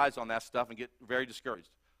get your eyes on that stuff and get very discouraged.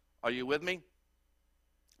 Are you with me?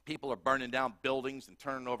 People are burning down buildings and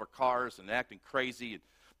turning over cars and acting crazy and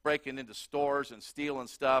breaking into stores and stealing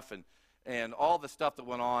stuff and all the stuff that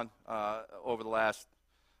went on over the last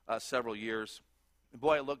several years. And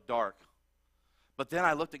boy, it looked dark. But then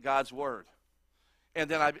I looked at God's Word. And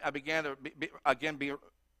then I began to be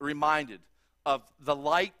reminded of the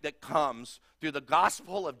light that comes through the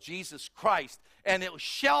gospel of Jesus Christ, and it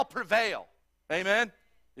shall prevail. Amen?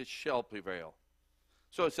 It shall prevail.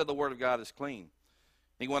 So it said the Word of God is clean.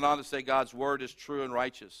 He went on to say God's Word is true and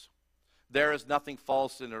righteous. There is nothing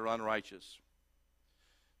false in it or unrighteous.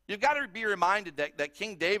 You've got to be reminded that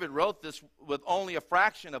King David wrote this with only a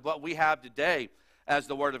fraction of what we have today as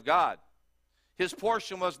the Word of God. His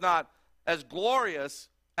portion was not as glorious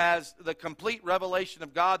as the complete revelation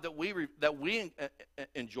of God that we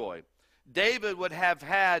enjoy. David would have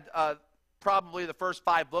had probably the first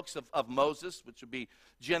 5 books of Moses, which would be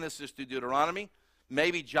Genesis to Deuteronomy,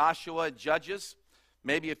 maybe Joshua and Judges,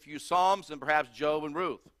 maybe a few Psalms, and perhaps Job and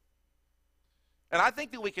Ruth. And I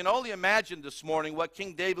think that we can only imagine this morning what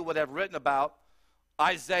King David would have written about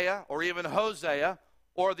Isaiah or even Hosea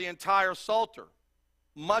or the entire Psalter,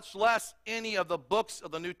 much less any of the books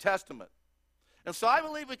of the New Testament. And so I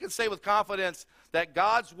believe we can say with confidence that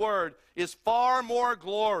God's Word is far more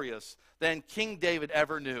glorious than King David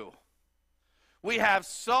ever knew. We have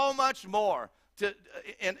so much more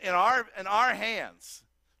in our hands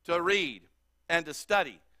to read and to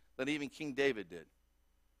study than even King David did.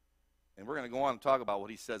 And we're going to go on and talk about what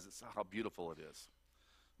he says, how beautiful it is.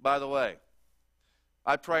 By the way,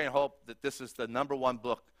 I pray and hope that this is the #1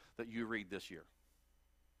 book that you read this year.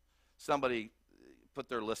 Somebody put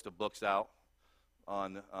their list of books out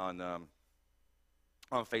on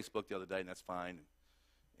Facebook the other day, and that's fine.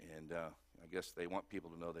 And I guess they want people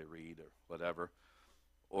to know they read or whatever,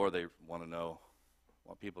 or they want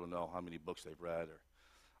people to know how many books they've read, or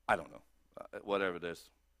I don't know, whatever it is.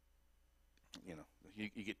 You know,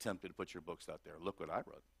 you get tempted to put your books out there. Look what I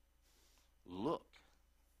wrote. Look.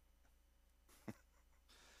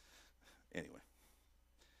 Anyway,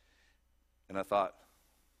 and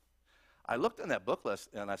I looked in that book list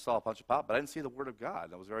and I saw a bunch of pop, but I didn't see the Word of God.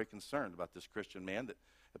 And I was very concerned about this Christian man that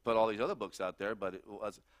put all these other books out there. But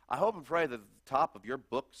I hope and pray that at the top of your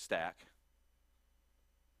book stack,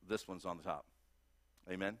 this one's on the top.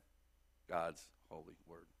 Amen? God's holy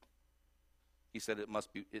Word. He said it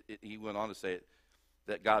must be, he went on to say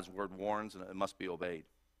that God's Word warns and it must be obeyed.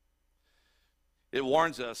 It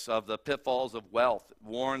warns us of the pitfalls of wealth. It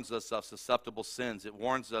warns us of susceptible sins. It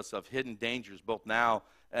warns us of hidden dangers both now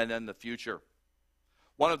and in the future.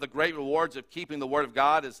 One of the great rewards of keeping the Word of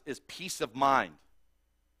God is peace of mind.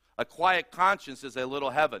 A quiet conscience is a little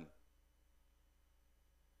heaven.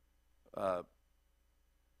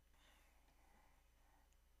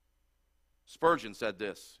 Spurgeon said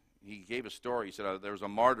this. He gave a story. He said there was a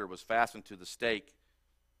martyr was fastened to the stake,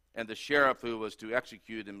 and the sheriff who was to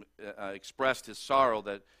execute him expressed his sorrow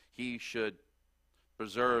that he should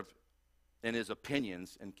preserve in his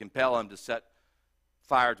opinions and compel him to set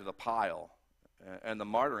fire to the pile. And the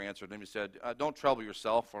martyr answered him. He said, "Don't trouble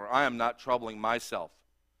yourself, for I am not troubling myself."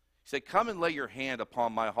 He said, "Come and lay your hand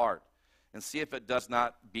upon my heart and see if it does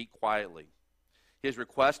not beat quietly." His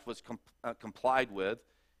request was complied with,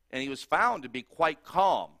 and he was found to be quite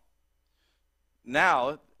calm.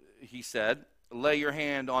 "Now," he said, "lay your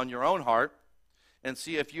hand on your own heart and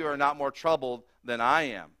see if you are not more troubled than I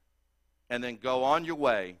am. And then go on your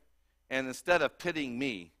way, and instead of pitying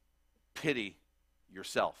me, pity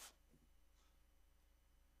yourself."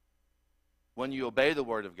 When you obey the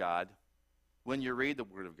Word of God, when you read the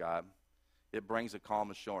Word of God, it brings a calm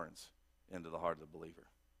assurance into the heart of the believer.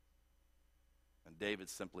 And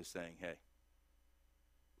David's simply saying, hey,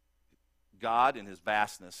 God in his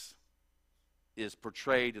vastness is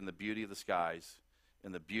portrayed in the beauty of the skies,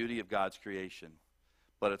 in the beauty of God's creation,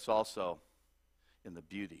 but it's also in the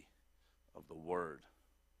beauty of the Word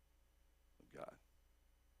of God.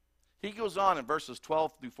 He goes on in verses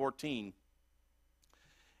 12 through 14,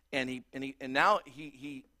 and now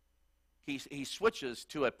he switches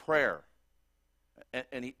to a prayer,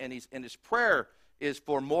 and his prayer is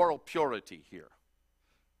for moral purity here.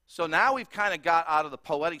 So now we've kind of got out of the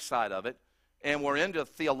poetic side of it, and we're into the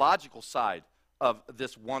theological side of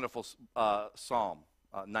this wonderful Psalm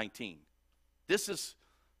 19. There's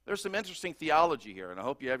some interesting theology here, and I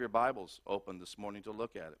hope you have your Bibles open this morning to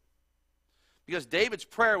look at it. Because David's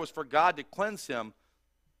prayer was for God to cleanse him,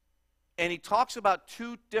 and he talks about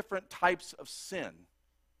two different types of sin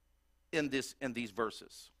in these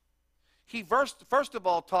verses. He first of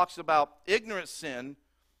all talks about ignorant sin,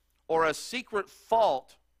 or a secret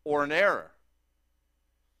fault, or an error.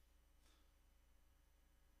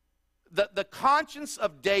 The conscience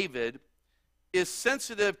of David is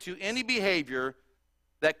sensitive to any behavior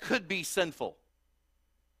that could be sinful.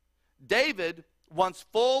 David wants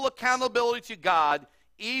full accountability to God,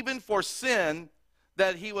 even for sin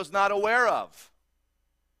that he was not aware of.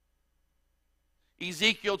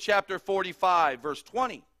 Ezekiel chapter 45, verse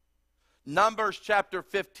 20. Numbers chapter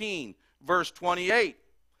 15, verse 28.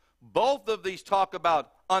 Both of these talk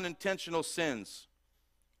about unintentional sins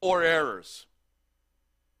or errors.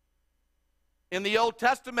 In the Old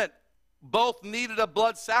Testament, both needed a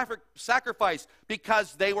blood sacrifice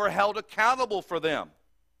because they were held accountable for them.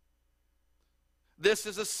 This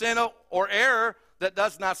is a sin or error that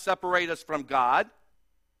does not separate us from God.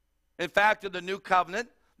 In fact, in the New Covenant,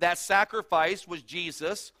 that sacrifice was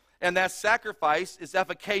Jesus, and that sacrifice is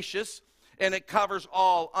efficacious, and it covers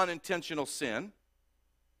all unintentional sin.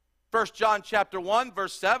 1 John chapter 1,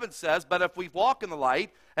 verse 7 says, "But if we walk in the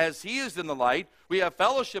light, as he is in the light, we have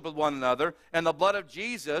fellowship with one another, and the blood of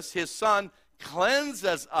Jesus, his Son,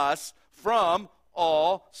 cleanses us from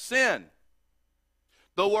all sin."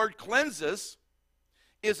 The word cleanses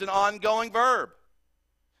is an ongoing verb.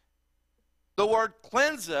 The word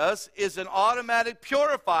cleanses is an automatic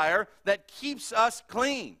purifier that keeps us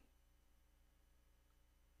clean.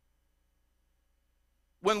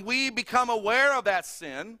 When we become aware of that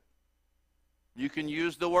sin, you can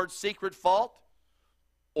use the word secret fault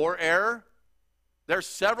or error. There's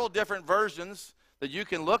several different versions that you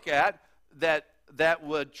can look at that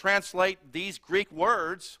would translate these Greek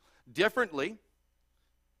words differently.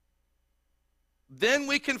 Then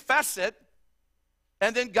we confess it,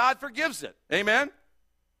 and then God forgives it. Amen?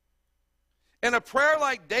 In a prayer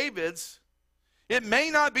like David's, it may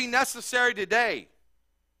not be necessary today,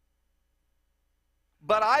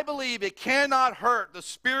 but I believe it cannot hurt the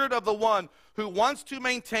spirit of the one who wants to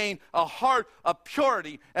maintain a heart of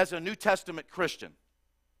purity as a New Testament Christian.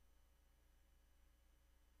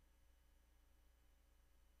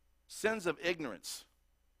 Sins of ignorance.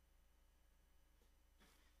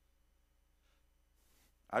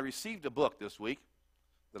 I received a book this week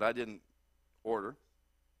that I didn't order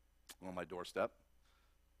on my doorstep.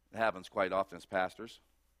 It happens quite often as pastors.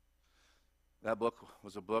 That book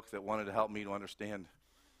was a book that wanted to help me to understand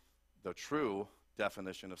the true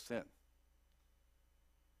definition of sin.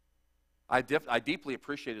 I deeply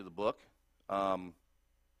appreciated the book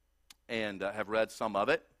and have read some of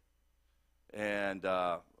it, and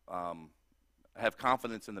have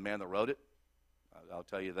confidence in the man that wrote it. I'll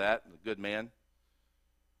tell you that, a good man.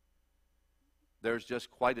 There's just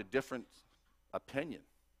quite a different opinion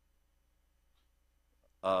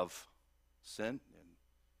of sin and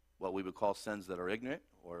what we would call sins that are ignorant,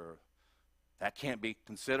 or that can't be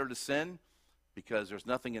considered a sin because there's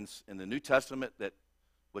nothing in the New Testament that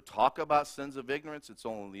would talk about sins of ignorance. It's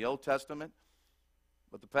only in the Old Testament.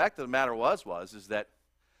 But the fact of the matter was that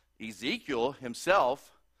Ezekiel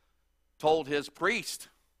himself told his priest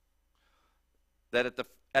that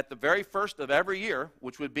at the very first of every year,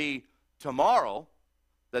 which would be tomorrow,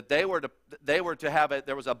 that there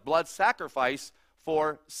was a blood sacrifice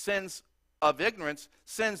for sins of ignorance,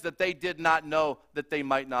 sins that they did not know that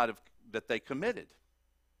they committed.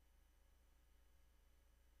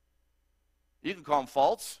 You can call them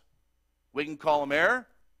faults. We can call them error.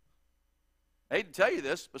 I hate to tell you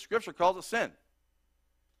this, but Scripture calls it sin.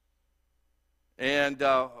 And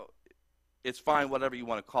it's fine, whatever you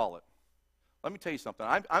want to call it. Let me tell you something.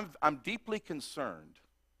 I'm deeply concerned.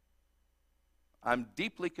 I'm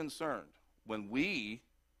deeply concerned when we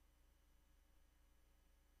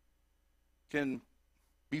can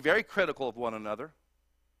be very critical of one another.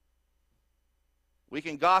 We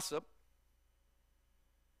can gossip.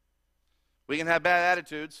 We can have bad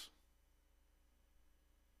attitudes.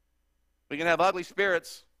 We can have ugly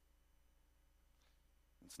spirits.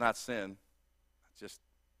 It's not sin. It's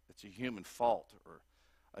a human fault or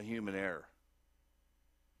a human error.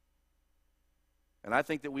 And I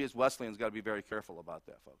think that we as Wesleyans got to be very careful about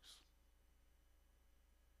that, folks.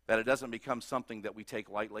 That it doesn't become something that we take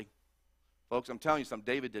lightly. Folks, I'm telling you something,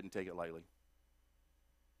 David didn't take it lightly.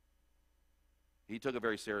 He took it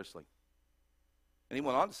very seriously. And he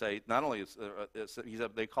went on to say, not only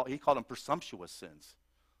he called them presumptuous sins.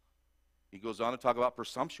 He goes on to talk about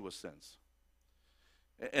presumptuous sins.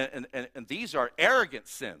 And these are arrogant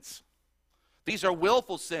sins. These are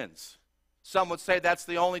willful sins. Some would say that's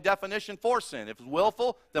the only definition for sin. If it's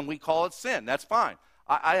willful, then we call it sin. That's fine.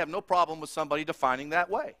 I have no problem with somebody defining that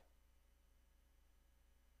way.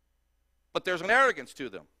 But there's an arrogance to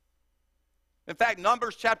them. In fact,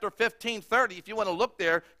 Numbers chapter 15:30, if you want to look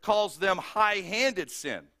there, calls them high-handed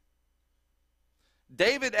sin.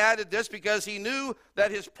 David added this because he knew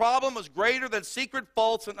that his problem was greater than secret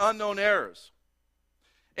faults and unknown errors.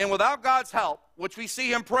 And without God's help, which we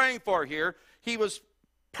see him praying for here, he was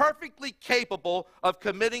perfectly capable of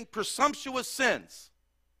committing presumptuous sins.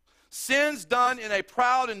 Sins done in a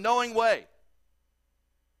proud and knowing way.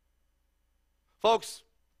 Folks,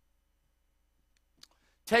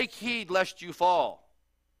 take heed lest you fall.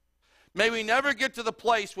 May we never get to the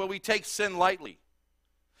place where we take sin lightly.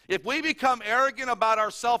 If we become arrogant about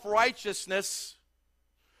our self-righteousness,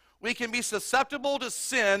 we can be susceptible to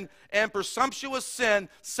sin, and presumptuous sin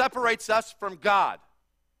separates us from God.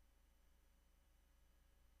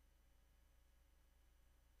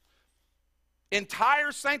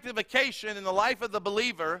 Entire sanctification in the life of the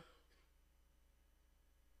believer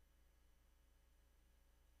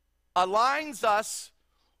aligns us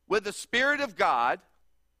with the Spirit of God,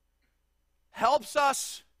 helps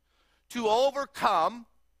us to overcome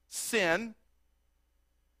sin,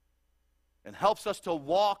 and helps us to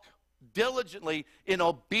walk diligently in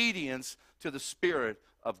obedience to the Spirit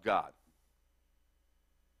of God.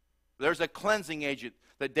 There's a cleansing agent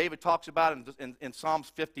that David talks about in Psalms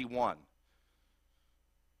 51.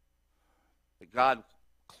 That God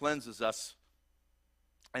cleanses us,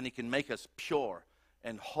 and he can make us pure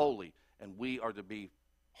and holy, and we are to be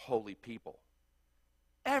holy people.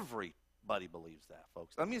 Everybody believes that,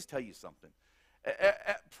 folks. Let me just tell you something.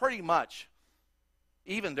 Pretty much,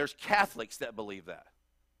 even there's Catholics that believe that.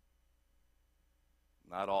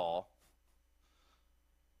 Not all.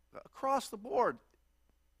 Across the board,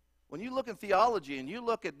 when you look in theology and you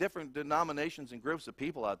look at different denominations and groups of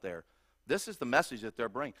people out there, this is the message that they're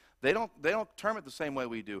bringing. They don't term it the same way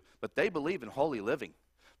we do, but they believe in holy living.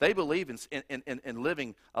 They believe in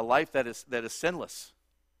living a life that is sinless.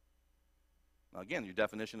 Now again, your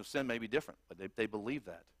definition of sin may be different, but they believe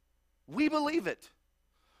that. We believe it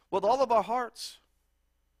with all of our hearts.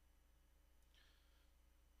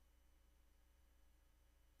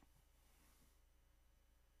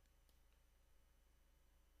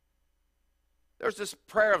 There's this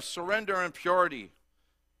prayer of surrender and purity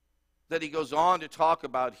that he goes on to talk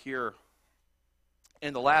about here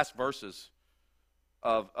in the last verses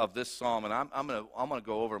of this psalm, and I'm gonna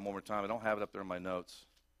go over it one more time. I don't have it up there in my notes,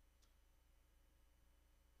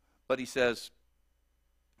 but he says,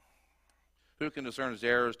 "Who can discern his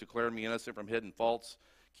errors? Declare me innocent from hidden faults.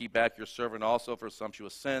 Keep back your servant also for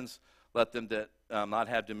sumptuous sins. Let them that not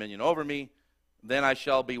have dominion over me. Then I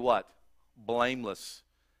shall be" what? Blameless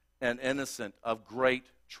and innocent of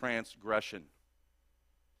great transgression.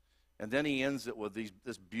 And then he ends it with these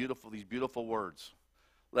beautiful words.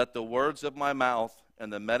 Let the words of my mouth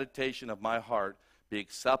and the meditation of my heart be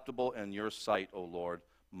acceptable in your sight, O Lord,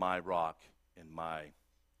 my rock and my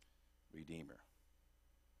redeemer.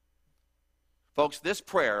 Folks, this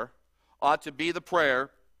prayer ought to be the prayer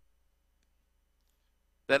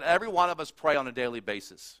that every one of us pray on a daily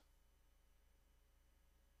basis.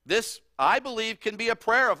 This, I believe, can be a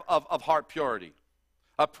prayer of heart purity.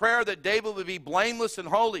 A prayer that David would be blameless and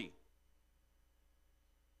holy.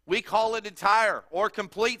 We call it entire or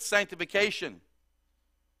complete sanctification.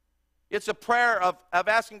 It's a prayer of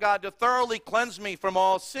asking God to thoroughly cleanse me from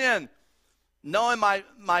all sin, knowing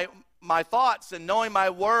my thoughts and knowing my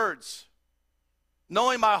words,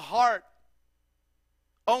 knowing my heart.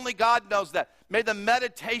 Only God knows that. May the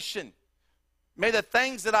meditation, may the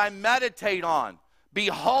things that I meditate on be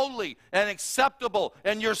holy and acceptable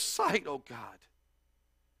in your sight, O God.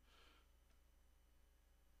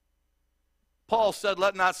 Paul said,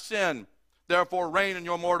 let not sin, therefore, reign in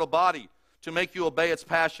your mortal body to make you obey its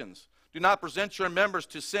passions. Do not present your members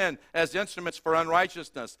to sin as instruments for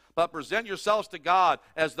unrighteousness, but present yourselves to God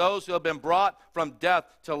as those who have been brought from death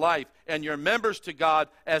to life, and your members to God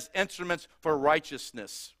as instruments for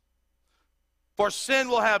righteousness. For sin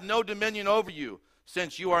will have no dominion over you,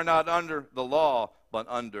 since you are not under the law, but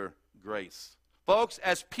under grace. Folks,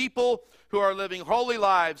 as people who are living holy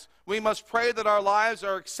lives, we must pray that our lives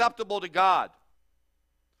are acceptable to God.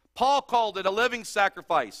 Paul called it a living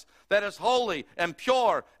sacrifice that is holy and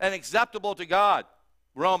pure and acceptable to God.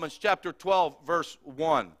 Romans chapter 12, verse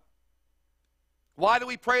 1. Why do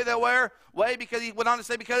we pray that way? Because he went on to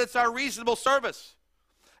say, because it's our reasonable service.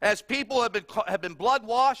 As people have been blood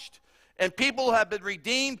washed, and people have been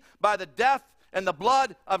redeemed by the death and the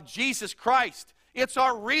blood of Jesus Christ. It's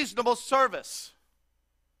our reasonable service.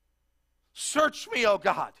 Search me, O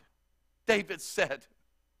God, David said.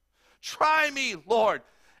 Try me, Lord,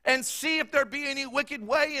 and see if there be any wicked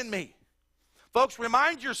way in me. Folks,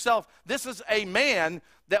 remind yourself, this is a man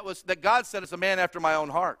that God said is a man after my own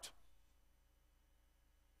heart.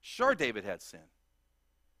 Sure, David had sin.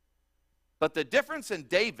 But the difference in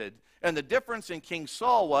David and the difference in King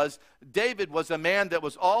Saul was David was a man that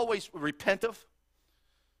was always repentive.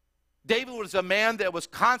 David was a man that was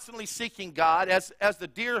constantly seeking God. As the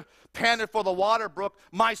deer panted for the water brook,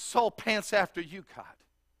 my soul pants after you, God.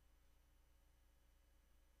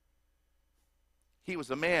 He was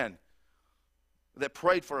a man that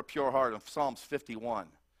prayed for a pure heart in Psalms 51.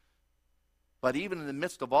 But even in the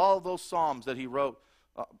midst of all those psalms that he wrote,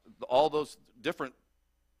 all those different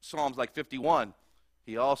psalms like 51,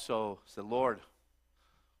 he also said, Lord,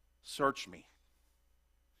 search me.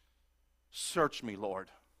 Search me, Lord.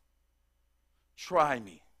 Try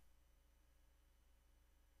me.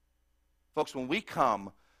 Folks, when we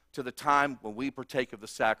come to the time when we partake of the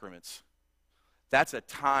sacraments, that's a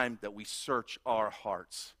time that we search our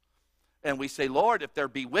hearts. And we say, Lord, if there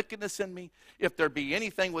be wickedness in me, if there be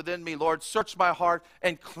anything within me, Lord, search my heart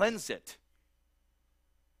and cleanse it.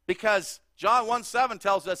 Because John 1:7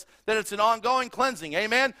 tells us that it's an ongoing cleansing.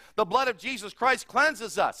 Amen? The blood of Jesus Christ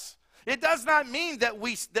cleanses us. It does not mean that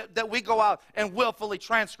we go out and willfully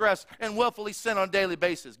transgress and willfully sin on a daily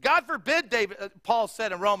basis. God forbid, Paul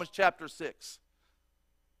said in Romans chapter 6.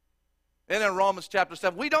 And in Romans chapter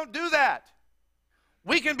 7, we don't do that.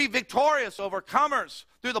 We can be victorious, overcomers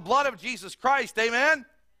through the blood of Jesus Christ. Amen?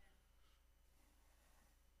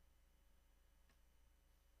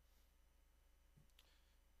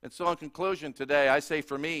 And so in conclusion today, I say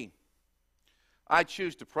for me, I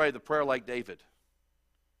choose to pray the prayer like David.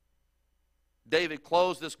 David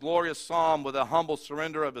closed this glorious psalm with a humble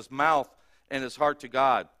surrender of his mouth and his heart to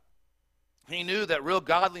God. He knew that real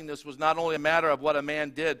godliness was not only a matter of what a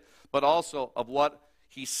man did, but also of what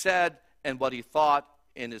he said and what he thought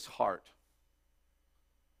in his heart.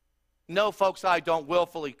 No, folks, I don't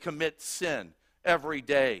willfully commit sin every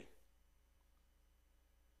day.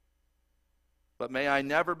 But may I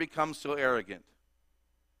never become so arrogant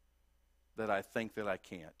that I think that I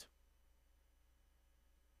can't.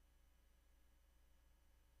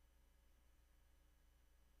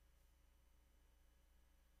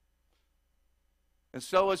 And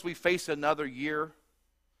so as we face another year,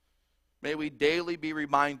 may we daily be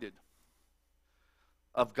reminded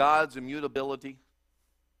of God's immutability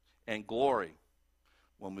and glory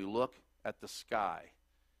when we look at the sky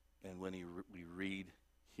and when we read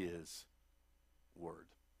His Word.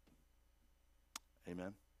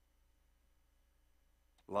 Amen.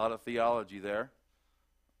 A lot of theology there.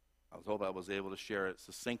 I hope I was able to share it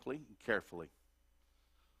succinctly and carefully.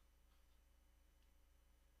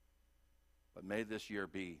 But may this year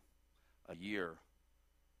be a year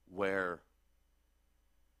where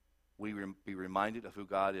we be reminded of who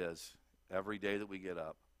God is every day that we get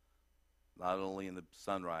up, not only in the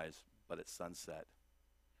sunrise, but at sunset,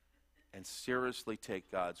 and seriously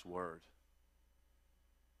take God's Word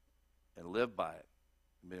and live by it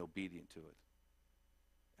and be obedient to it.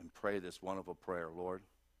 And pray this wonderful prayer, Lord,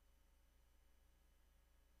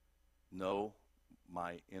 know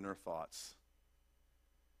my inner thoughts.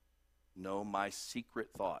 Know my secret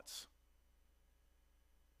thoughts.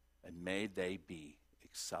 And may they be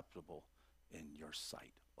acceptable in your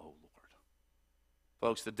sight, O Lord.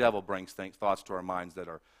 Folks, the devil brings thoughts to our minds that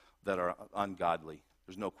are ungodly.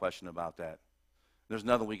 There's no question about that. There's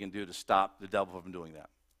nothing we can do to stop the devil from doing that.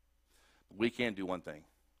 But we can do one thing.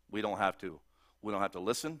 We don't have to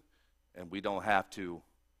listen, and we don't have to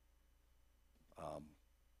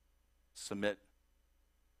submit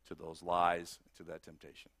to those lies, to that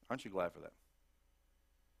temptation. Aren't you glad for that?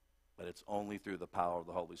 But it's only through the power of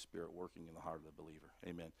the Holy Spirit working in the heart of the believer.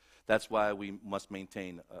 Amen. That's why we must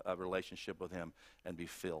maintain a relationship with Him and be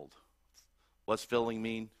filled. What's filling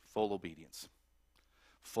mean? Full obedience.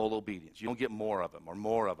 Full obedience. You don't get more of him or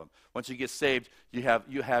more of him. Once you get saved, you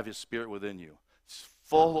have his Spirit within you. It's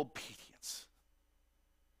full obedience.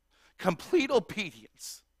 Complete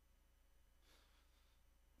obedience.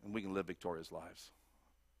 And we can live victorious lives.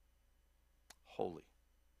 Holy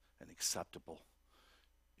and acceptable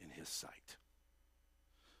in his sight.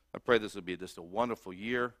 I pray this will be just a wonderful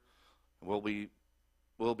year. We'll be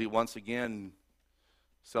once again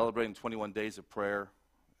celebrating 21 days of prayer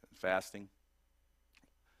and fasting.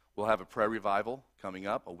 We'll have a prayer revival coming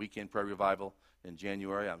up, a weekend prayer revival in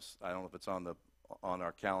January. I don't know if it's on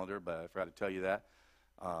our calendar, but I forgot to tell you that.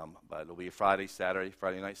 But it'll be Friday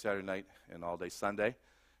night, Saturday night, and all day Sunday.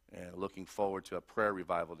 And looking forward to a prayer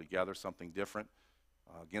revival together, something different.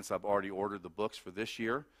 I've already ordered the books for this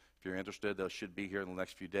year. If you're interested, those should be here in the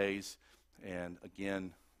next few days. And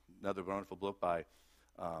again, another wonderful book by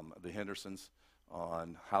the Hendersons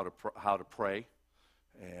on how to pray.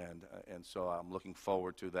 And so I'm looking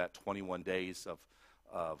forward to that 21 days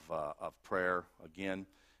of prayer again.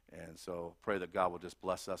 And so pray that God will just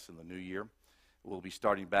bless us in the new year. We'll be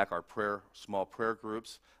starting back our small prayer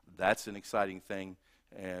groups. That's an exciting thing.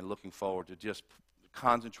 And looking forward to just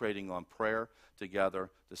concentrating on prayer together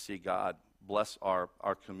to see God bless our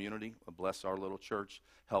community, bless our little church,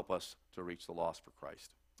 help us to reach the lost for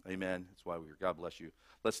Christ. Amen. That's why we're here. God bless you.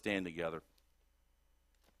 Let's stand together.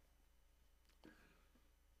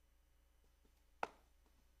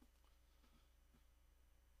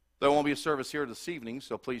 There won't be a service here this evening,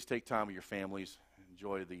 so please take time with your families.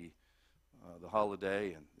 Enjoy the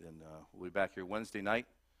holiday, and we'll be back here Wednesday night.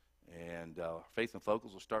 And Faith and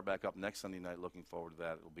Focus will start back up next Sunday night. Looking forward to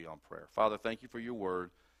that. It will be on prayer. Father, thank you for your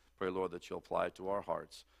word. Pray, Lord, that you'll apply it to our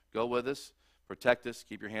hearts. Go with us, protect us,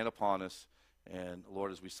 keep your hand upon us. And,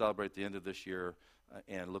 Lord, as we celebrate the end of this year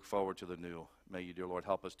and look forward to the new, may you, dear Lord,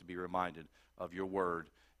 help us to be reminded of your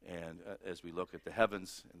word. And as we look at the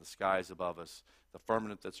heavens and the skies above us, the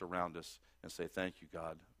firmament that's around us, and say, thank you,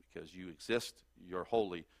 God, because you exist, you're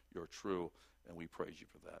holy, you're true, and we praise you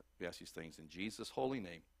for that. We ask these things in Jesus' holy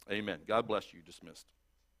name. Amen. God bless you. Dismissed.